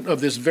confident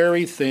of this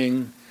very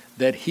thing,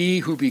 that he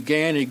who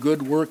began a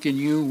good work in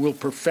you will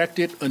perfect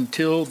it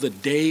until the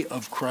day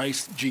of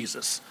Christ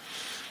Jesus."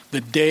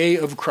 The day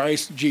of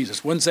Christ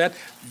Jesus. When's that?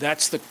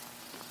 That's the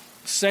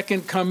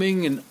second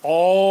coming and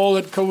all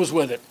that goes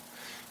with it.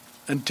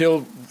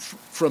 Until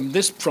from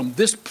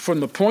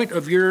the point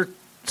of your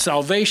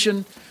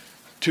salvation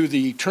to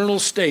the eternal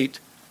state,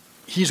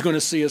 he's going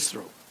to see us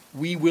through.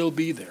 We will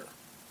be there.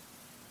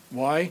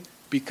 Why?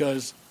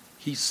 Because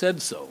he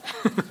said so.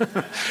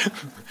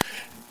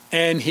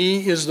 And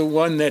he is the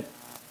one that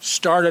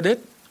started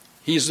it.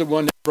 He's the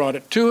one that brought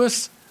it to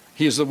us.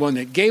 He's the one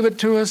that gave it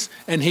to us.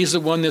 And he's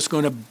the one that's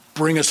going to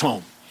bring us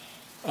home.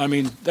 I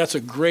mean, that's a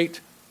great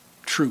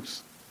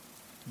truth.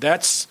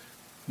 That's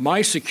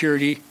my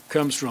security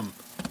comes from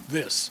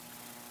this.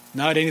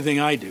 Not anything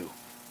I do,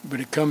 but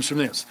it comes from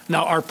this.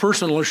 Now, our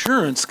personal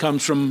assurance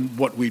comes from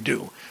what we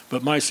do.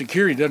 But my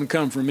security doesn't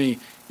come from me.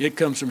 It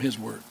comes from his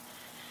word.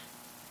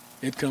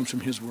 It comes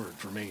from his word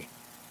for me.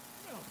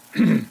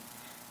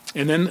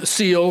 And then the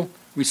seal,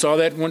 we saw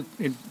that one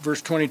in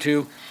verse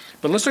 22.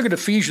 But let's look at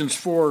Ephesians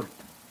 4,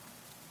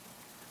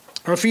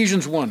 or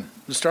Ephesians 1.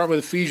 Let's start with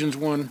Ephesians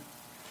 1.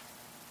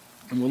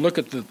 And we'll look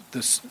at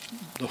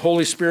the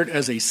Holy Spirit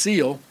as a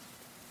seal.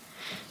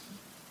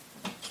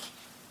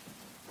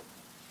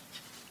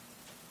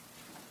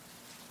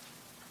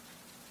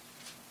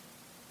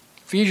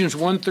 Ephesians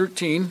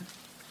 1:13.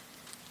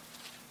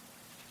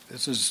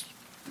 This is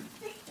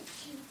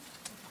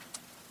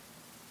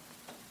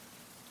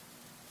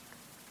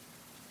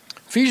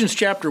Ephesians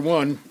chapter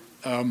 1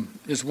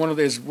 is one of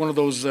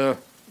those. Matter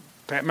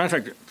of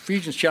fact,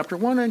 Ephesians chapter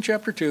 1 and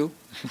chapter 2.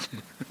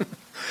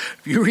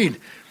 If you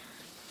read,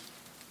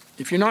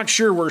 if you're not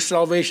sure where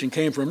salvation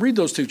came from, read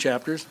those two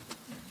chapters.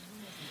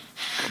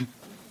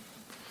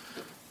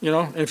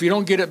 And if you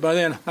don't get it by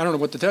then, I don't know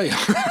what to tell you.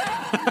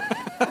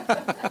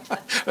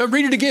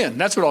 Read it again.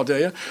 That's what I'll tell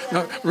you.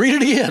 No, read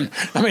it again.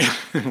 I mean,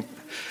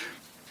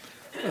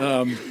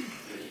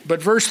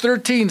 but verse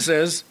 13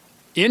 says,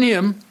 "In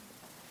him,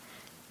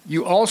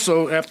 you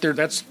also,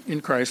 that's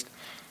in Christ,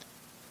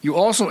 you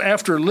also,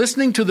 after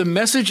listening to the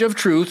message of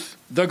truth,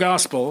 the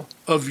gospel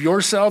of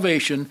your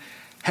salvation,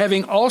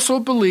 having also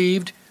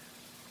believed,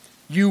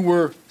 you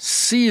were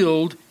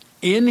sealed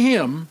in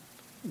him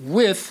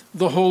with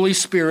the Holy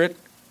Spirit."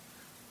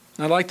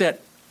 I like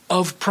that,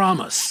 of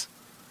promise.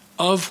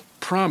 Of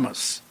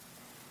promise.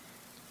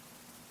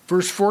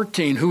 Verse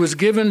 14, "who was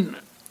given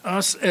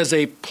us as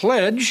a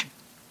pledge,"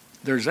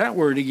 there's that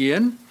word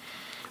again,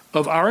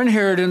 "of our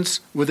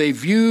inheritance with a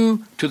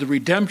view to the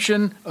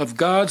redemption of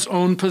God's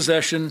own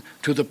possession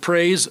to the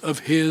praise of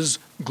his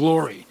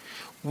glory."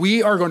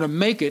 We are going to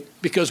make it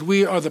because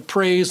we are the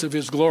praise of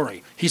his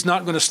glory. He's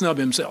not going to snub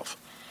himself.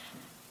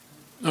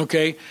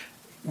 Okay?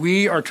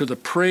 We are to the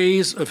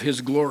praise of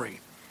his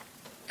glory.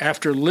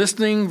 After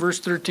listening, verse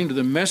 13, to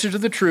the message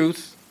of the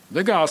truth,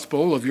 the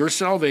gospel of your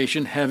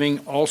salvation, having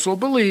also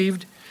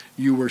believed,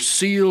 you were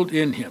sealed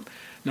in him.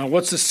 Now,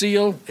 what's a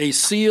seal? A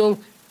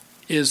seal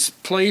is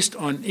placed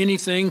on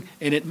anything,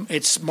 and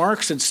it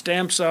marks and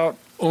stamps out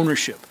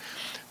ownership.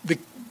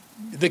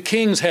 The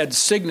kings had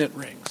signet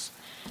rings,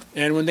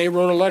 and when they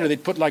wrote a letter,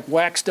 they'd put like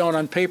wax down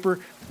on paper,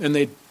 and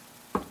they'd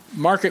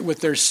mark it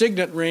with their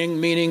signet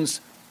ring, meaning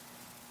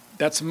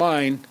that's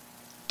mine.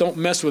 Don't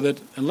mess with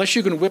it. Unless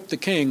you can whip the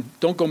king,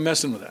 don't go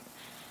messing with that.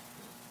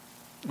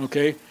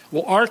 Okay?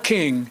 Well, our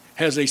king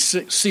has a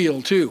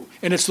seal too,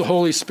 and it's the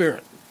Holy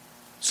Spirit.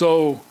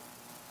 So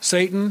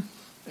Satan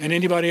and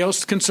anybody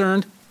else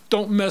concerned,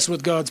 don't mess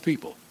with God's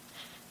people.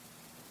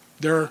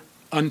 They're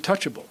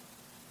untouchable.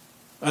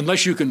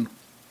 Unless you can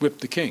whip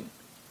the king.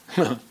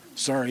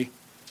 Sorry.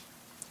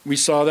 We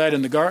saw that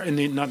in the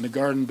garden, not in the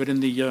garden, but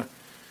in the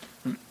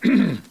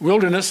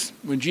wilderness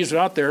when Jesus was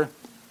out there.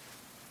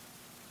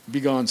 Be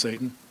gone,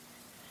 Satan.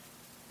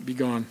 Be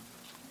gone.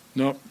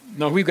 No,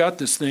 we've got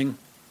this thing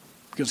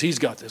because he's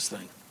got this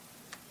thing.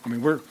 I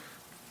mean, we're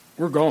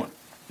going.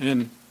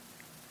 And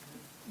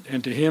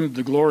to him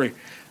the glory.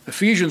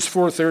 Ephesians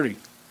 4:30.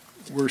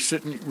 We're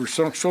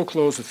so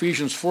close.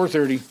 Ephesians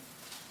 4:30.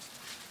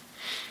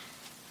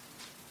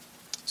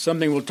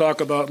 Something we'll talk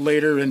about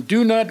later. "And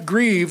do not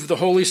grieve the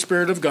Holy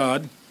Spirit of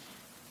God,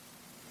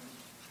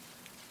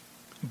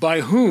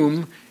 by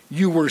whom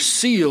you were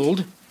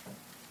sealed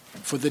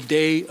for the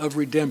day of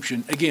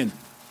redemption." Again,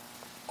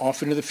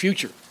 off into the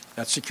future.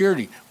 That's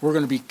security. We're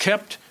going to be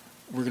kept.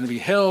 We're going to be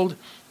held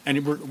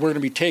And we're going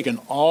to be taken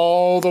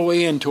all the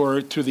way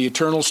to the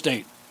eternal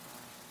state.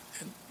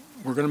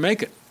 We're going to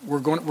make it. We're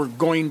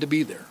going to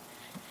be there.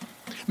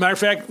 Matter of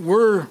fact,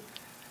 we're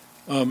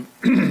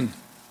in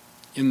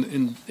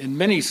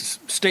many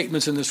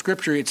statements in the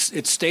Scripture,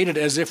 it's stated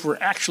as if we're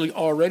actually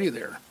already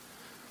there.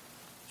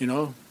 You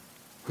know,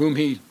 whom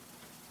he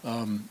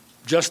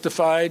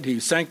justified, he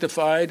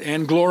sanctified,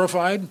 and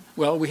glorified.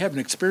 Well, we haven't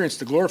experienced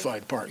the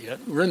glorified part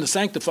yet. We're in the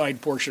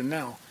sanctified portion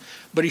now.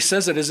 But he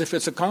says it as if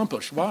it's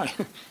accomplished. Why?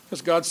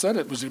 Because God said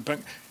it was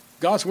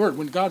God's word.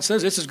 When God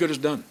says it's as good as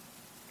done,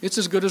 it's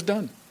as good as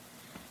done.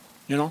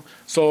 You know,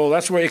 so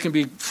that's why it can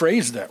be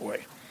phrased that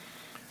way.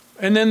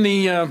 And then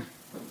the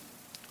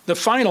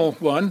final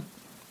one,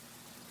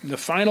 the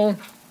final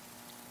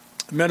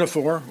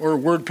metaphor or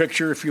word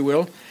picture, if you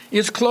will,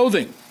 is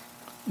clothing.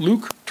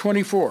 Luke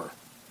 24,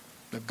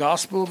 the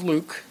Gospel of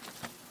Luke,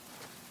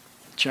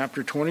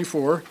 chapter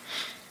 24.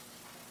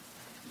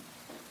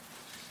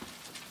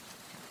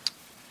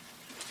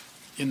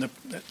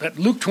 That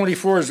Luke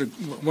 24 is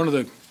one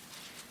of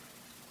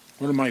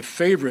my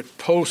favorite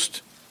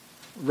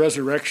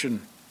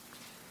post-resurrection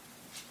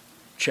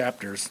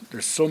chapters.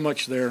 There's so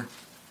much there.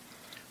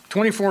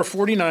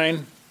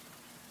 24:49.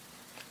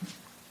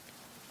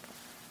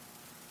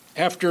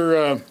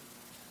 After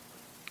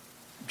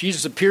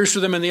Jesus appears to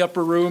them in the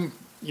upper room,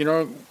 you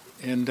know,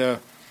 and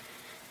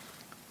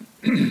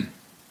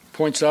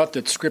points out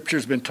that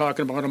Scripture's been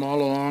talking about him all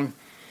along.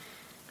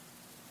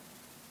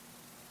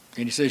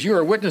 And he says, "You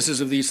are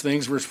witnesses of these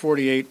things," verse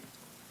 48.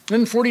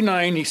 Then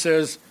 49, he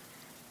says,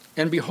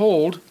 "And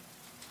behold,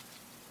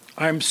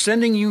 I am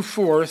sending you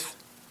forth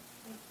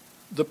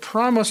the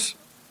promise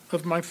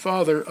of my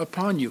Father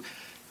upon you."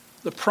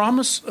 The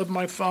promise of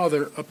my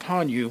Father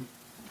upon you.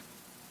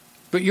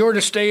 "But you're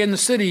to stay in the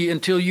city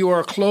until you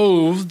are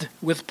clothed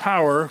with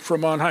power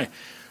from on high."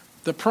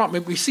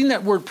 We've seen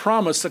that word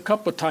promise a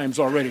couple of times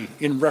already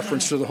in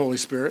reference to the Holy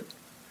Spirit,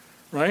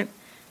 right?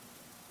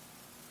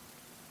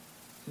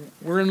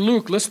 We're in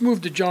Luke. Let's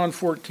move to John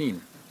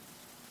 14.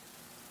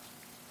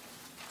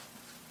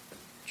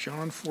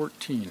 John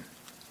 14.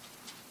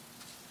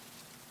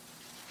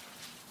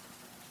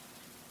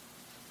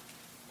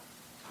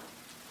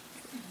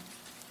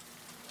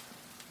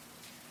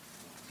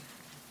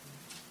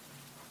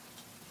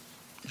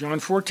 John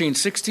 14,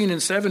 16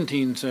 and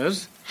 17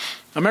 says,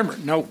 remember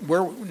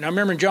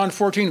in John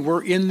 14,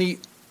 we're in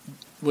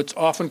what's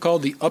often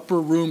called the upper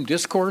room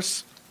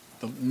discourse,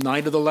 the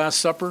night of the Last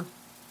Supper,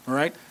 all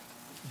right?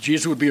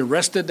 Jesus would be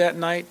arrested that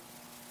night,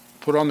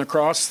 put on the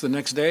cross the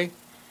next day,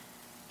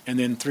 and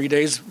then 3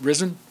 days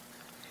risen.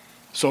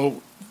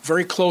 So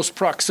very close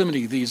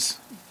proximity, these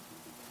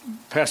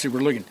passages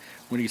we're looking,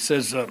 when he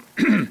says,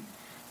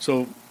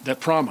 so that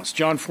promise,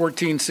 John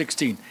 14,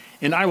 16.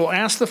 "And I will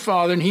ask the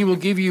Father, and he will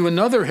give you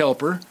another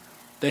helper,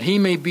 that he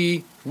may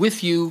be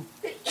with you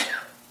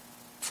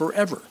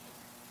forever."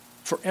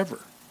 Forever.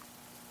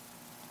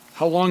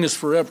 How long is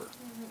forever?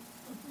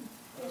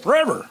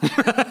 Forever.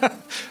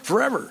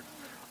 Forever.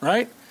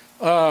 Right?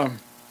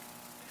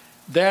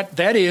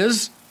 That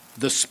is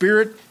the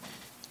Spirit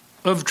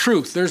of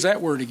truth. There's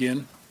that word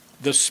again.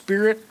 The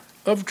Spirit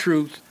of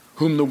truth,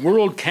 whom the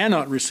world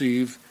cannot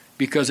receive,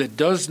 because it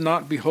does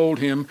not behold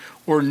him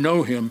or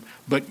know him,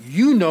 but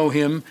you know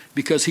him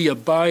because he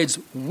abides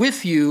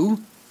with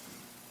you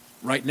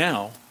right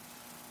now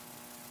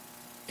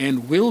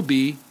and will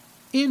be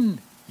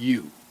in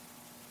you.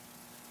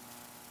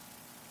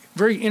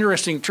 Very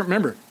interesting.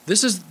 Remember,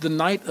 this is the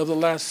night of the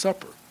Last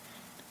Supper.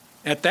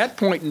 At that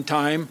point in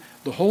time,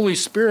 the Holy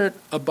Spirit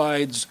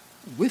abides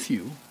with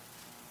you.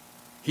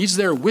 He's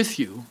there with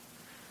you,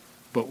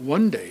 but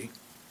one day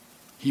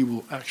he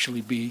will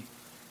actually be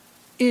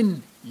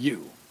in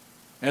you.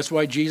 That's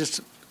why Jesus,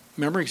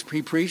 remember,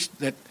 he preached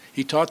that,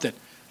 he taught that,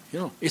 you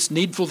know, it's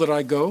needful that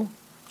I go.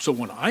 So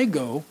when I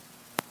go,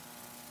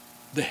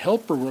 the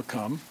helper will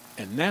come,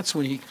 and that's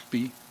when he can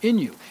be in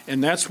you.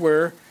 And that's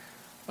where,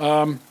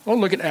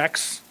 look at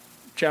Acts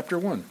chapter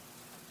 1.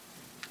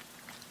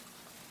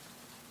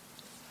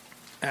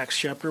 Acts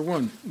chapter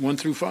 1, 1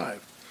 through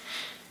 5.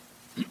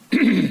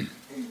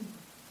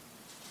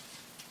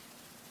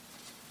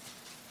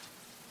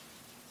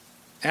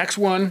 Acts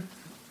 1,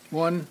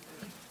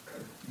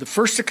 the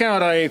first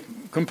account I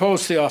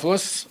composed,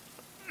 Theophilus,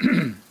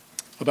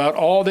 about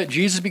all that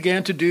Jesus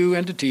began to do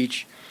and to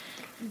teach,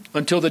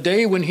 until the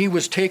day when he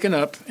was taken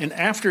up, and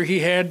after he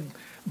had,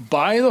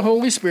 by the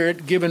Holy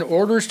Spirit, given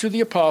orders to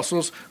the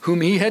apostles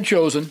whom he had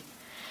chosen.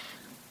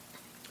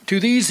 To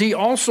these he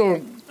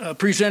also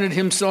presented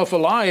himself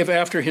alive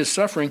after his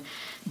suffering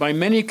by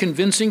many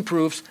convincing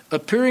proofs,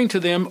 appearing to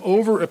them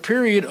over a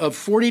period of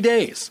 40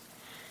 days,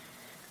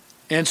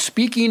 and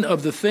speaking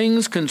of the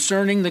things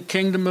concerning the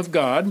kingdom of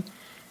God.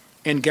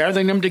 And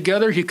gathering them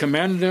together, he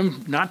commanded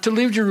them not to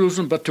leave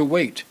Jerusalem, but to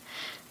wait.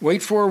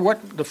 Wait for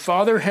what the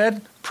Father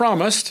had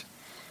promised,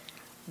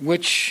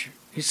 which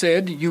he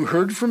said, you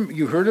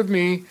heard of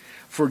me,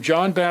 for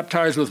John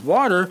baptized with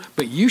water,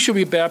 but you shall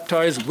be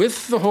baptized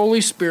with the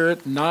Holy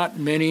Spirit not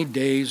many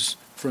days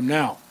from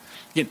now.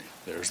 Again,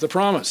 there's the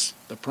promise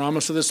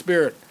of the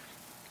Spirit.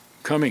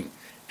 coming.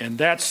 And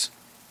that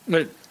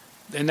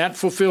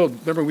fulfilled,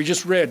 remember we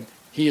just read,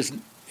 he is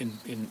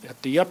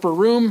at the upper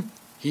room,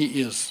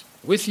 he is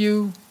with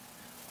you,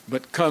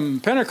 but come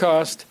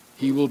Pentecost,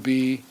 he will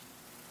be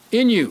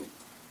in you.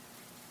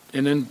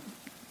 And then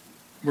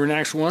we're in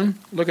Acts 1.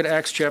 Look at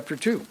Acts chapter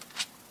 2.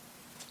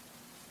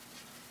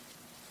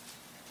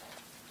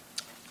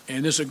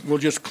 And this we'll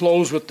just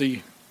close with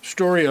the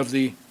story of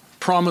the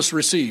promise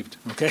received,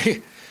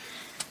 okay?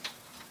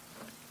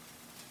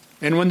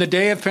 And when the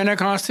day of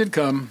Pentecost had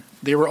come,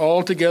 they were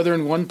all together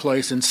in one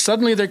place, and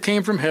suddenly there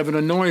came from heaven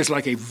a noise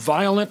like a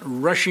violent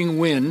rushing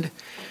wind,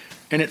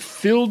 and it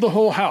filled the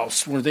whole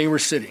house where they were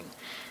sitting.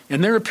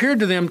 And there appeared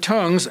to them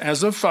tongues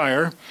as of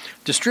fire,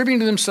 distributing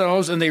to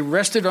themselves, and they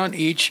rested on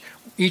each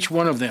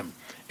one of them.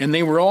 And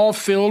they were all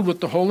filled with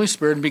the Holy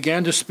Spirit and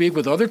began to speak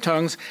with other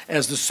tongues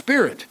as the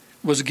Spirit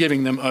was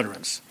giving them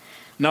utterance.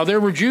 Now there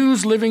were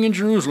Jews living in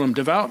Jerusalem,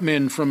 devout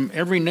men from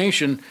every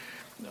nation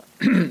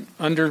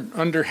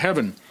under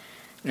heaven.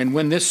 And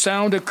when this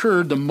sound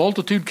occurred, the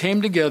multitude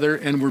came together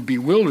and were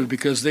bewildered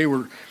because they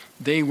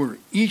were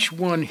each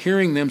one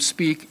hearing them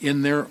speak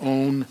in their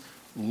own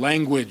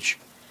language.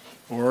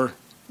 Or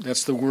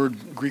that's the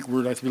Greek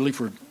word, I believe,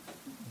 for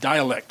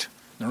dialect,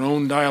 their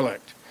own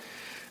dialect.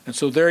 And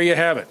so there you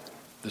have it.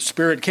 The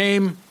Spirit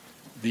came,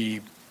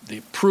 the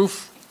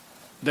proof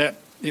that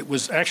it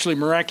was actually a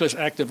miraculous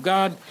act of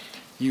God.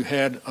 You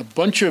had a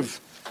bunch of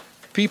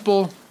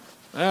people,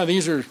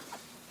 these are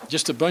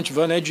just a bunch of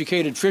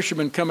uneducated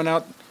fishermen coming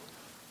out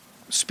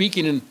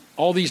speaking in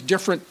all these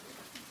different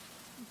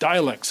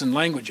dialects and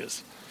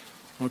languages,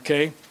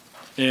 okay?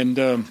 And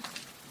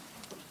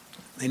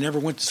they never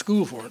went to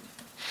school for it.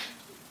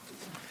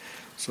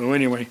 So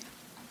anyway,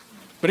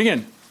 but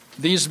again,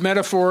 these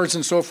metaphors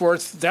and so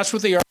forth, that's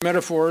what they are,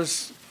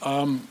 metaphors.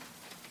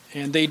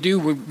 And they do,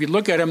 when we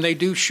look at them, they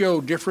do show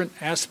different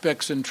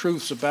aspects and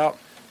truths about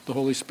the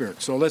Holy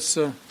Spirit. So let's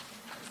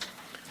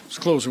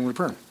close and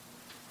return.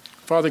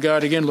 Father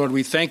God, again, Lord,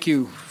 we thank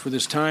you for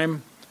this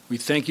time. We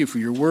thank you for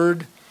your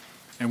word.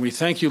 And we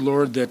thank you,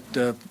 Lord,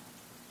 that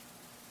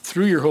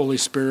through your Holy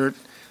Spirit,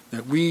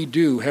 that we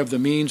do have the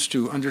means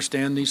to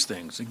understand these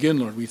things. Again,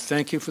 Lord, we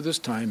thank you for this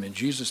time. In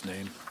Jesus'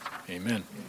 name, amen.